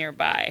Kremes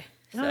nearby.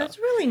 So. Oh, that's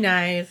really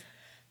nice.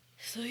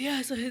 So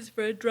his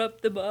friend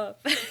dropped them off.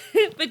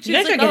 But you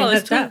guys are getting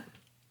hooked up.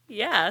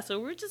 Yeah, so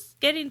we're just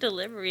getting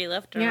delivery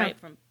left and right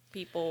from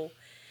people,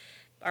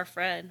 our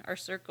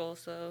circle.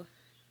 So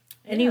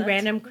any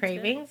random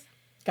cravings?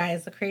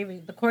 Guys,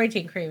 the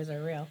quarantine cravings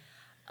are real.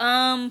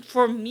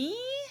 For me,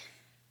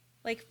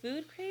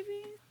 food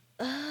cravings?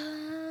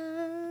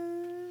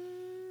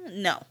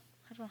 No.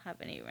 I don't have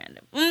any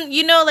random.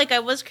 I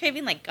was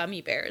craving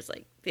gummy bears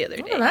the other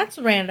day. Oh, that's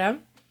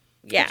random.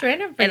 Yeah. It's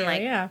random for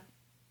you,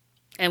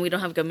 And we don't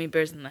have gummy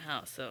bears in the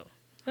house, so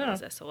I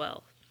was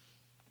SOL.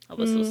 I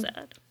was so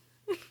sad.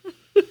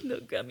 No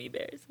gummy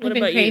bears. What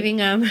about craving,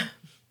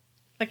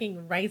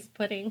 fucking rice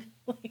pudding.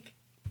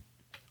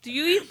 Do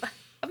you eat?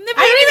 I've never.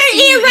 I don't even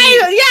eat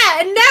rice.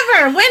 Yeah,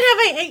 never. When have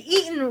I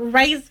eaten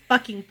rice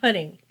fucking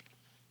pudding?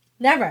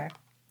 Never.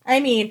 I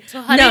mean,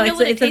 so how do you know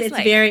what it tastes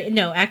like? Very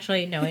no.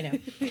 Actually, no. I know.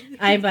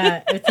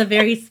 It's a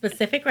very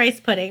specific rice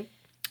pudding.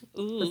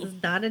 Ooh. This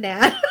is not an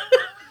ad.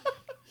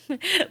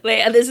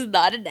 Wait, this is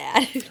not an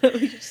ad.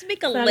 Just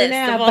make a list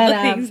of all the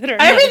things that are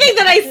everything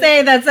that I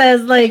say that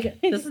says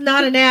this is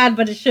not an ad,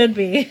 but it should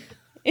be.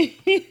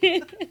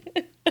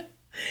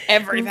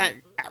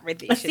 Everything.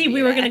 See,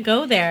 we were gonna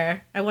go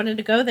there. I wanted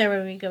to go there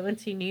when we go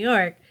into New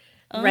York.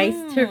 Oh.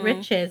 Rice to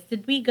Riches.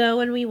 Did we go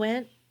when we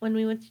went to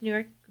New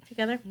York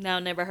together? No,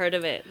 never heard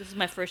of it. This is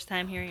my first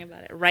time hearing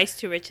about it. Rice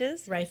to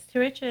Riches. Rice to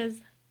Riches.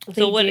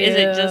 So what is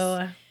it?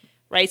 Just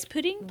rice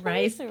pudding?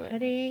 Rice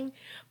pudding.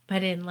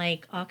 But in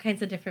all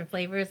kinds of different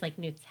flavors, like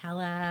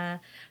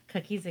Nutella,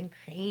 cookies and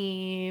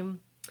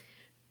cream,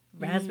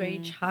 raspberry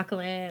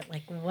chocolate,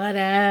 what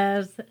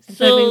else.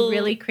 So I've been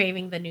really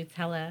craving the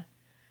Nutella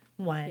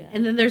one. Yeah.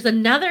 And then there's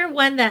another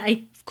one that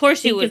of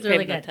course you would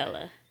really crave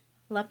Nutella.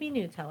 Love me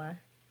Nutella.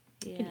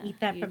 You can eat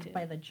that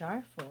by the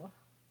jar full.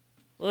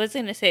 What was I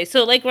going to say?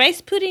 So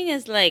rice pudding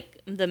is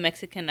the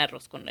Mexican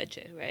arroz con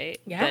leche, right?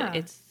 Yeah. But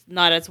it's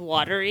not as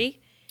watery.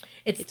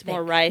 It's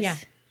more rice. Yeah.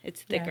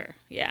 It's thicker.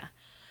 Yeah.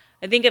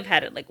 I think I've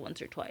had it like once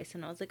or twice,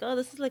 and I was like, oh,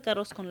 this is like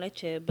arroz con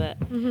leche, but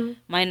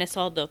minus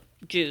all the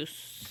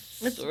juice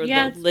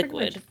the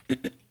liquid,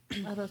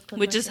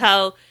 which is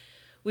how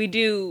we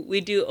do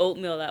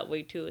oatmeal that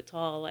way too. It's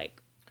all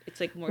like it's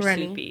like more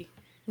runny. soupy,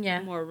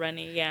 more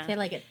runny. Yeah, I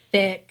like it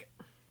thick.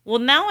 Well,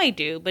 now I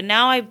do, but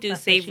now I do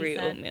savory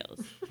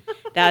oatmeals.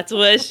 That's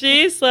what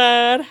she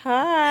said.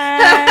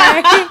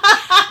 Hi.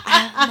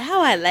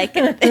 Now I like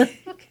it thick.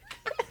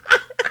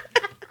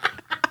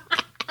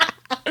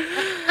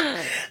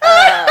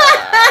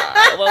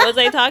 What was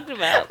I talking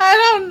about? I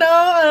don't know.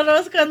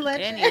 Arroz con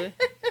leche. Anyway,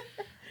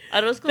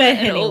 arroz con leche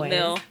and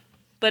oatmeal,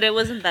 but it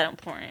wasn't that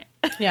important.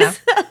 Yeah.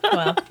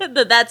 Well,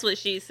 that's what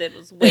she said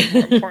was way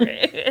more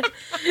important.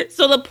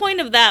 So the point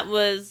of that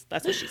was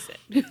that's what she said.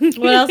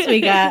 What else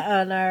we got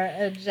on our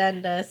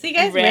agenda? See,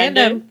 guys,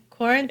 random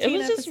quarantine. It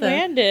was just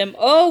random.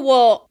 Oh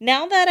well,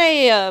 now that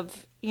I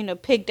have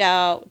pigged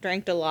out,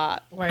 drank a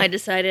lot, I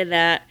decided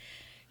that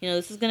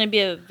this is gonna be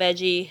a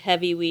veggie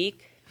heavy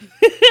week.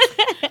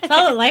 It's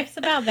all life's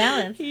about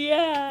balance.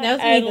 Yeah, that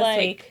was me this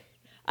week.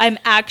 I'm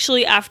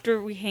actually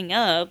after we hang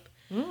up,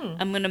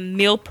 I'm gonna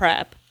meal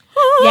prep.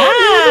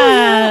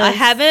 Yeah, I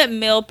haven't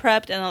meal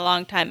prepped in a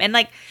long time, and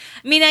I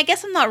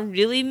guess I'm not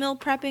really meal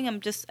prepping.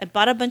 I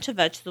bought a bunch of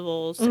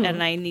vegetables,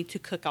 and I need to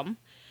cook them.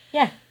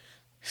 Yeah.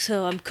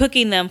 So I'm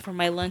cooking them for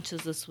my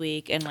lunches this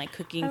week, and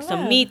cooking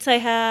some meats I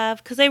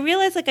have, because I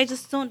realize I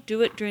just don't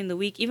do it during the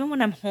week. Even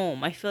when I'm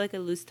home, I feel like I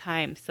lose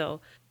time.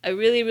 So I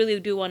really, really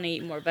do want to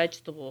eat more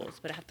vegetables,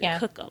 but I have to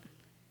cook them.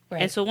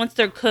 Right. And so once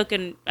they're cooked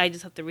and I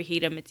just have to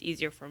reheat them, it's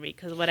easier for me.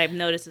 Because what I've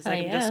noticed is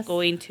I'm just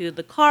going to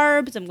the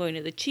carbs, I'm going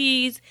to the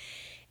cheese,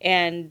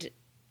 and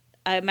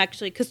I'm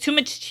actually, because too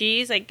much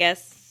cheese, I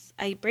guess,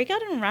 I break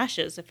out in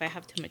rashes if I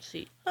have too much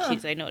cheese.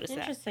 I notice that.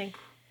 Interesting.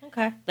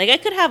 Okay. I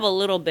could have a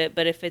little bit,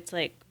 but if it's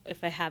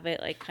if I have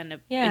it kind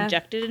of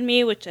injected in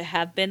me, which I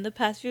have been the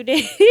past few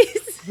days.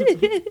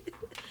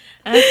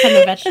 I have some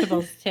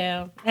vegetables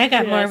too. I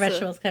got more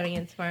vegetables coming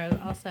in tomorrow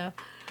also.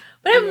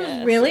 But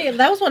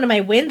that was one of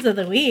my wins of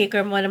the week,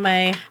 or one of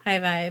my high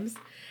vibes,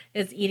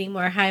 is eating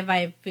more high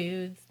vibe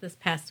foods this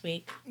past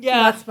week.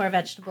 Yeah. Lots more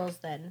vegetables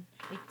than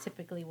we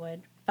typically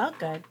would. Felt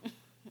good.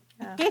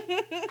 Yeah.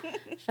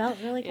 Felt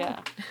really good.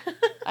 Yeah.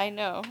 I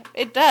know.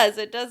 It does,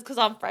 because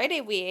on Friday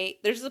we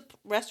ate, there's a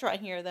restaurant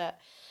here that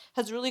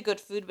has really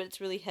good food, but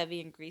it's really heavy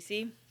and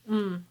greasy.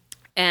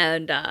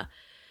 And,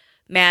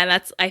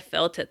 man, I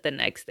felt it the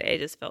next day. I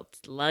just felt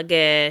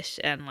sluggish,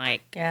 and I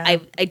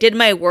did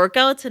my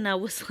workouts, and I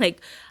was like,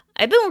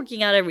 I've been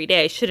working out every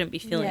day. I shouldn't be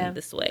feeling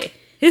this way.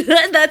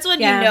 That's when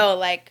you know,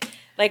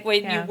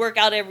 when you work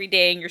out every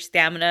day and your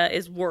stamina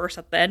is worse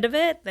at the end of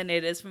it than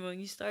it is from when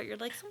you start. You're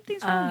like,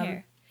 something's wrong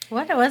here.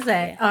 What was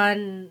it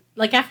on?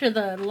 After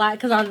the live,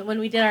 because when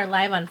we did our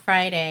live on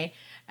Friday,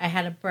 I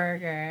had a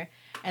burger,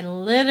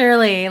 and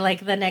literally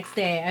the next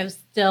day I was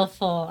still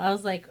full. I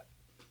was like,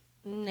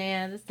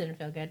 nah, this didn't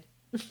feel good.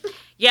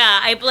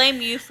 Yeah, I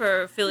blame you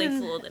for feeling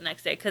full the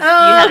next day because you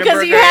had a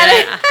burger. You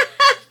had it.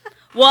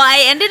 Well,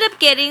 I ended up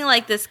getting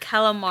this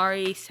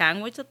calamari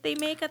sandwich that they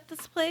make at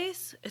this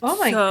place. It's oh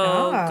my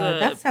god,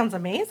 good. That sounds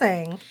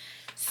amazing.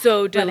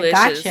 So delicious.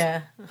 But it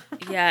gotcha.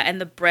 Yeah,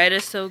 and the bread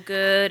is so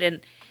good,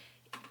 and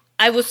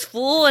I was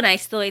full, and I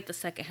still ate the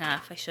second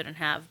half. I shouldn't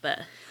have,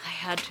 but I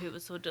had to. It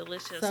was so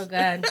delicious. So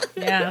good.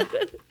 Yeah.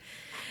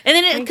 And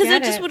then because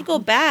it just would go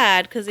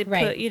bad because they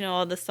put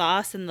all the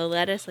sauce and the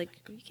lettuce. You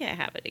can't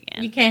have it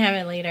again. You can't have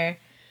it later.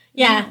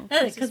 Yeah,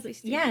 because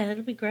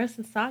it'll be gross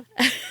and soggy.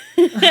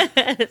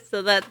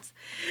 So that's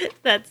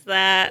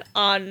that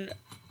on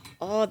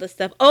all the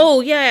stuff.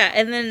 Oh yeah,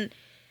 and then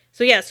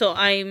so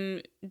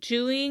I'm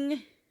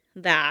doing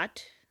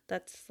that.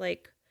 That's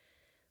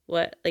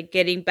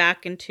getting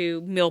back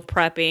into meal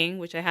prepping,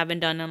 which I haven't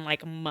done in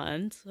a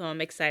month, so I'm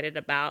excited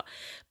about.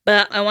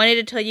 But I wanted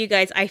to tell you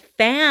guys, I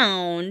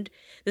found,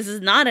 this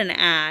is not an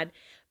ad,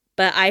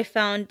 but I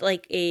found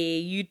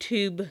a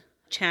YouTube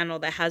channel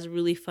that has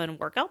really fun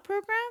workout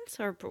programs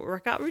or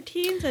workout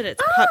routines, and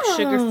it's Pop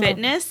Sugar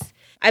Fitness.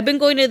 I've been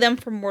going to them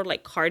for more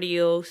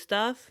cardio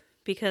stuff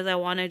because I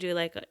want to do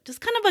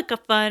just kind of a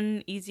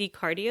fun, easy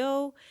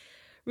cardio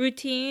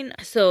routine.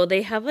 So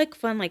they have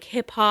fun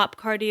hip hop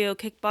cardio,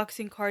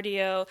 kickboxing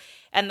cardio,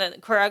 and the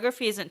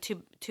choreography isn't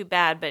too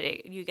bad,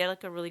 but you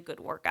get a really good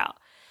workout.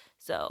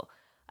 So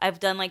I've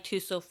done 2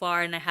 so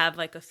far, and I have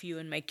a few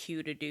in my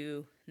queue to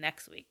do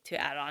next week to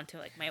add on to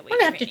my weight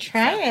training. I'll have to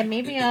try it.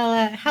 Maybe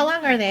I'll. How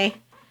long are they?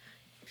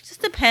 It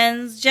just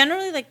depends.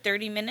 Generally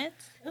 30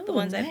 minutes. Ooh, the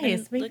ones I've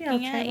been Maybe looking I'll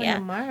try at. One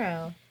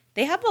tomorrow.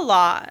 They have a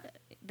lot.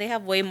 They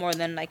have way more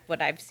than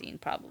what I've seen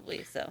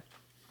probably. So.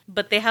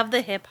 But they have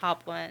the hip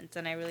hop ones,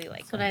 and I really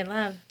like them.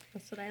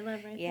 That's what I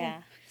love right there.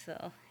 Yeah.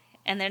 So,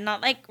 and they're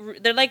not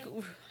they're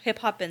hip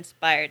hop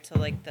inspired.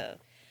 So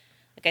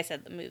I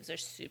said, the moves are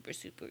super,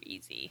 super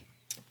easy.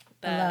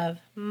 But love.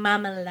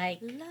 Mama like.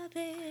 Love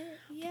it.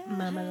 Yeah.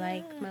 Mama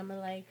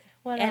like.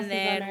 What else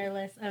is on our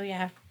list? Oh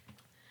yeah.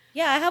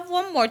 Yeah, I have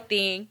one more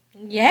thing.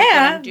 Yeah.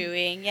 That I'm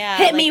doing. Yeah.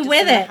 Hit me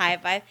with it. High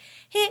vibe.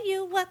 Hit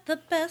you with the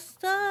best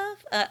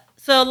stuff.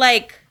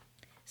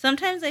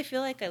 sometimes I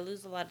feel like I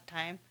lose a lot of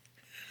time.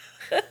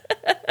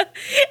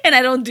 And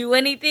I don't do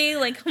anything.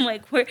 Like, I'm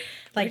like, where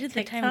did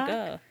the time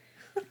go?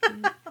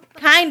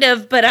 Kind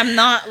of, but I'm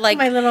not like...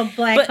 My little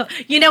black hole.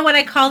 You know what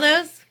I call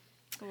those?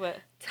 What?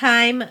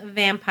 Time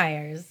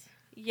vampires.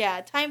 Yeah,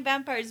 time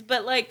vampires.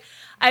 But,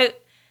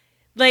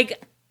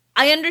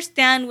 I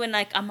understand when,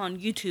 I'm on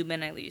YouTube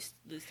and I lose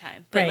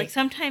time. But,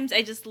 sometimes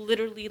I just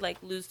literally,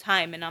 lose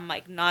time and I'm,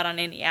 not on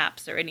any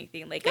apps or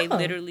anything. I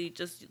literally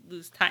just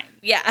lose time.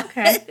 Yeah.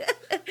 Okay.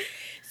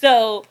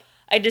 So,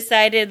 I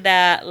decided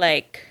that,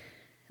 I'm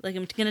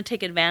going to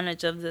take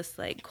advantage of this,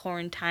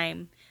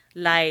 quarantine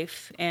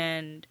life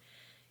and,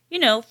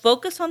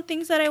 focus on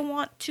things that I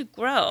want to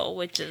grow,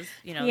 which is,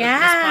 this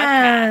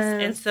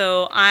podcast. And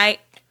so,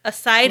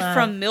 aside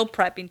from meal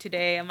prepping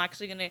today, I'm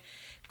actually going to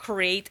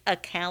create a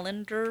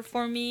calendar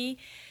for me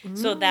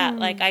so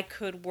that I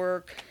could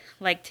work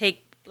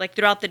take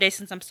throughout the day,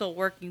 since I'm still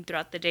working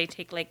throughout the day,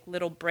 take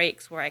little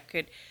breaks where I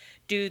could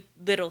do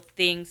little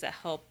things that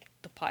help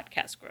the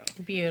podcast grow.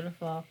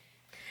 Beautiful.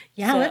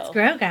 Yeah, let's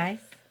grow, guys.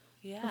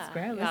 Yeah. Let's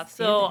grow. Let's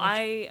so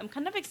I am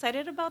kind of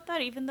excited about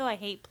that, even though I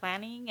hate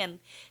planning, and it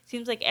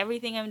seems like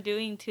everything I'm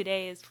doing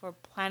today is for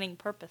planning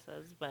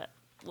purposes, but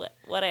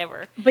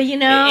whatever. But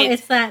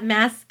it's that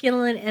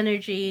masculine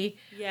energy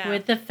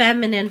with the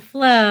feminine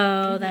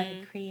flow that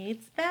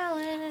creates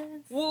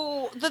balance.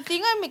 Well, the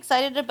thing I'm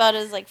excited about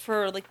is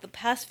for the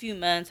past few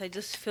months, I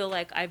just feel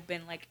like I've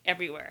been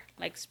everywhere,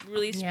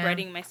 really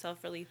spreading myself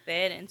really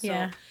thin, and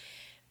so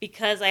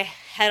because I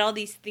had all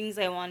these things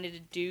I wanted to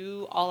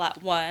do all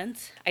at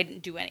once, I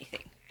didn't do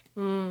anything.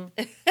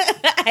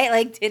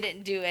 I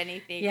didn't do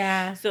anything.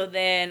 Yeah. So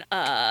then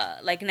now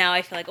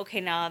I feel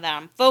okay, now that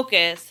I'm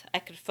focused, I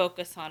could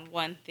focus on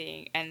one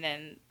thing, and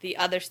then the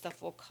other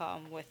stuff will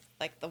come with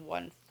the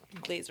one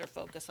laser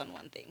focus on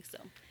one thing. So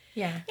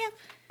yeah.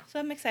 So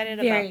I'm excited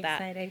about that.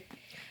 Very exciting.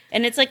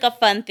 And it's a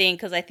fun thing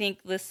because I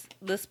think this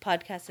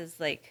podcast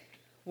is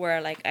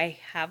where I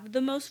have the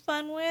most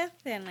fun with,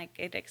 and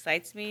it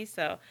excites me.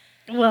 So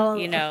hello.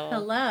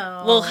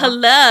 Well,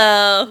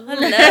 hello.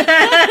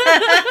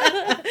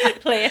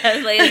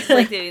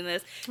 Leia's doing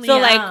this. So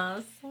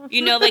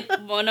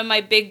one of my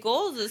big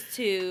goals is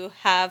to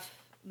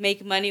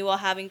make money while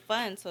having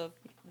fun. So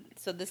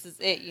this is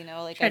it.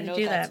 I know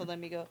that. So let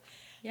me go.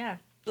 Yeah.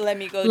 Let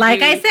me go.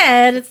 I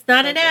said, it's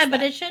not an ad,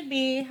 but it should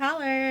be.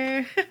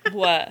 Holler.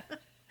 What?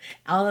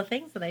 All the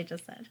things that I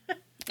just said.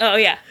 Oh,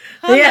 yeah.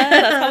 Holla,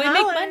 that's how we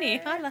make money.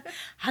 Holla.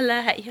 Holla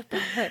at your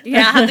butt. Yeah,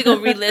 I have to go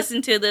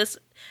re-listen to this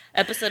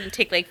episode and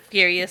take,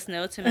 furious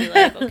notes and be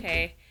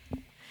okay.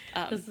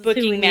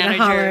 Booking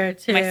manager,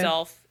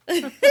 myself.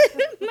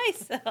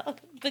 Myself.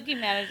 Booking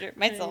manager,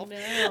 myself.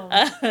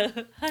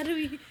 How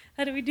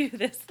do we do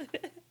this?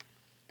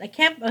 I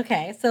can't.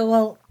 Okay,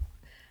 so,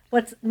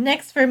 what's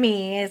next for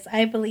me is,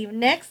 I believe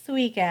next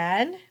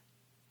weekend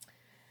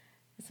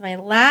is my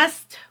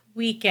last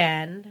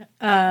weekend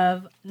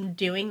of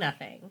doing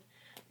nothing,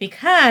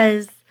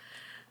 because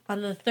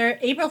on the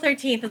April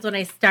 13th is when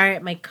I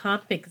start my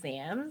comp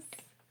exams,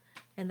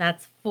 and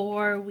that's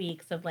 4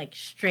 weeks of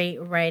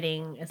straight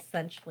writing,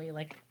 essentially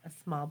a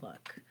small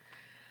book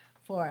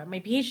for my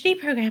PhD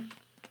program.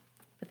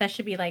 But that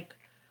should be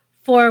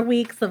 4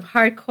 weeks of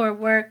hardcore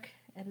work,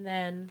 and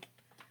then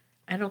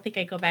I don't think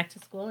I go back to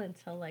school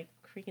until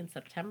freaking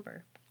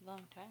September.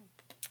 Long time.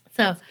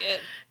 So that's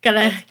good.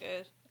 That's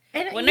good.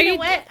 And when you know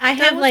what? I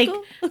have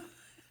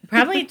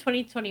probably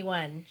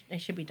 2021. I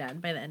should be done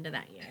by the end of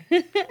that year.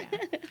 Yeah.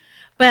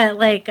 But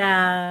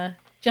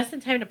just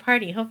in time to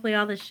party. Hopefully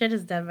all this shit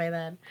is done by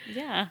then.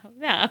 Yeah.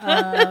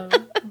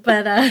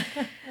 But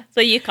so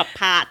you can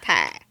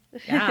party.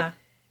 Yeah.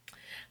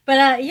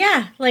 But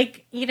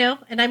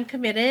and I'm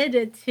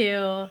committed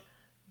to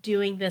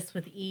doing this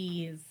with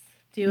ease.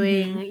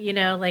 Doing,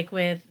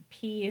 with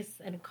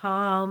peace and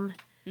calm.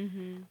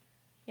 Mm-hmm.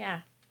 Yeah.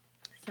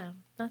 So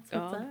that's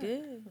what's up.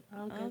 Good.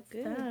 All good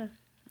stuff.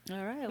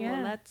 All right.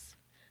 Yeah. Well,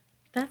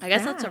 I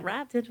guess that's a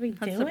wrap. Did we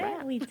do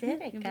it? We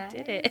did it, guys.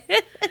 We did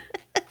it.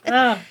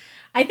 Oh,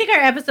 I think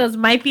our episodes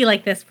might be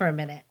like this for a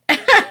minute.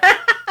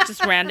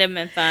 Just random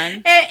and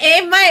fun.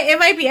 It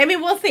might be. I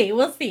mean, we'll see.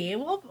 We'll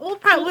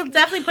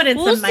definitely put in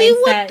some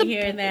mindset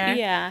here and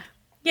there.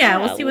 Yeah,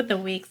 we'll see what the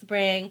weeks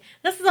bring.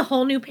 This is a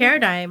whole new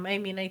paradigm. I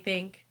mean, I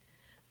think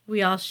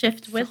we all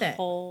shift with it.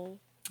 Whole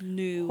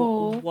new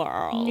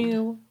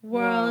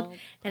world,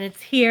 and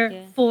it's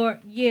here for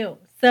you.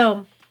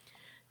 So,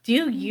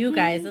 do you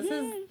guys?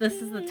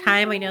 This is the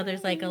time. I know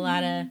there's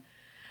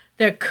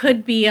there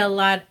could be a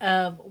lot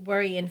of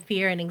worry and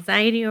fear and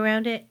anxiety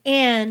around it,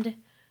 and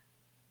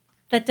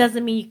that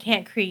doesn't mean you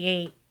can't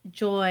create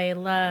joy,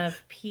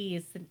 love,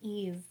 peace, and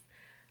ease.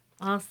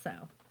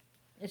 Also,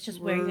 it's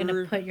just where you're going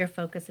to put your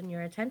focus and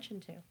your attention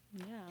to.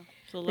 Yeah.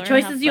 So the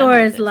choice is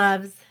yours,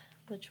 loves.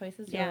 The choice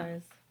is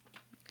yours.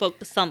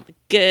 Focus on the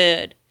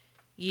good.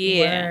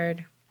 Yeah.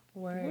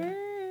 Word.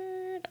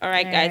 All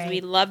right, guys.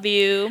 We love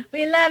you.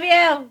 We love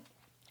you.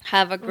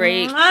 Have a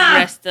great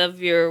rest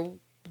of your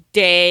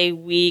day,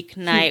 week,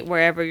 night,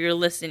 wherever you're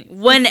listening,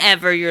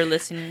 whenever you're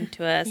listening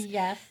to us.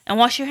 Yes. And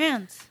wash your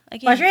hands.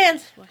 Again. Wash your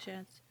hands. Wash your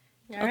hands.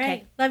 All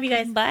right. Love you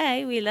guys.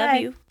 Bye. We love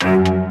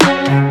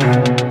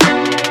you.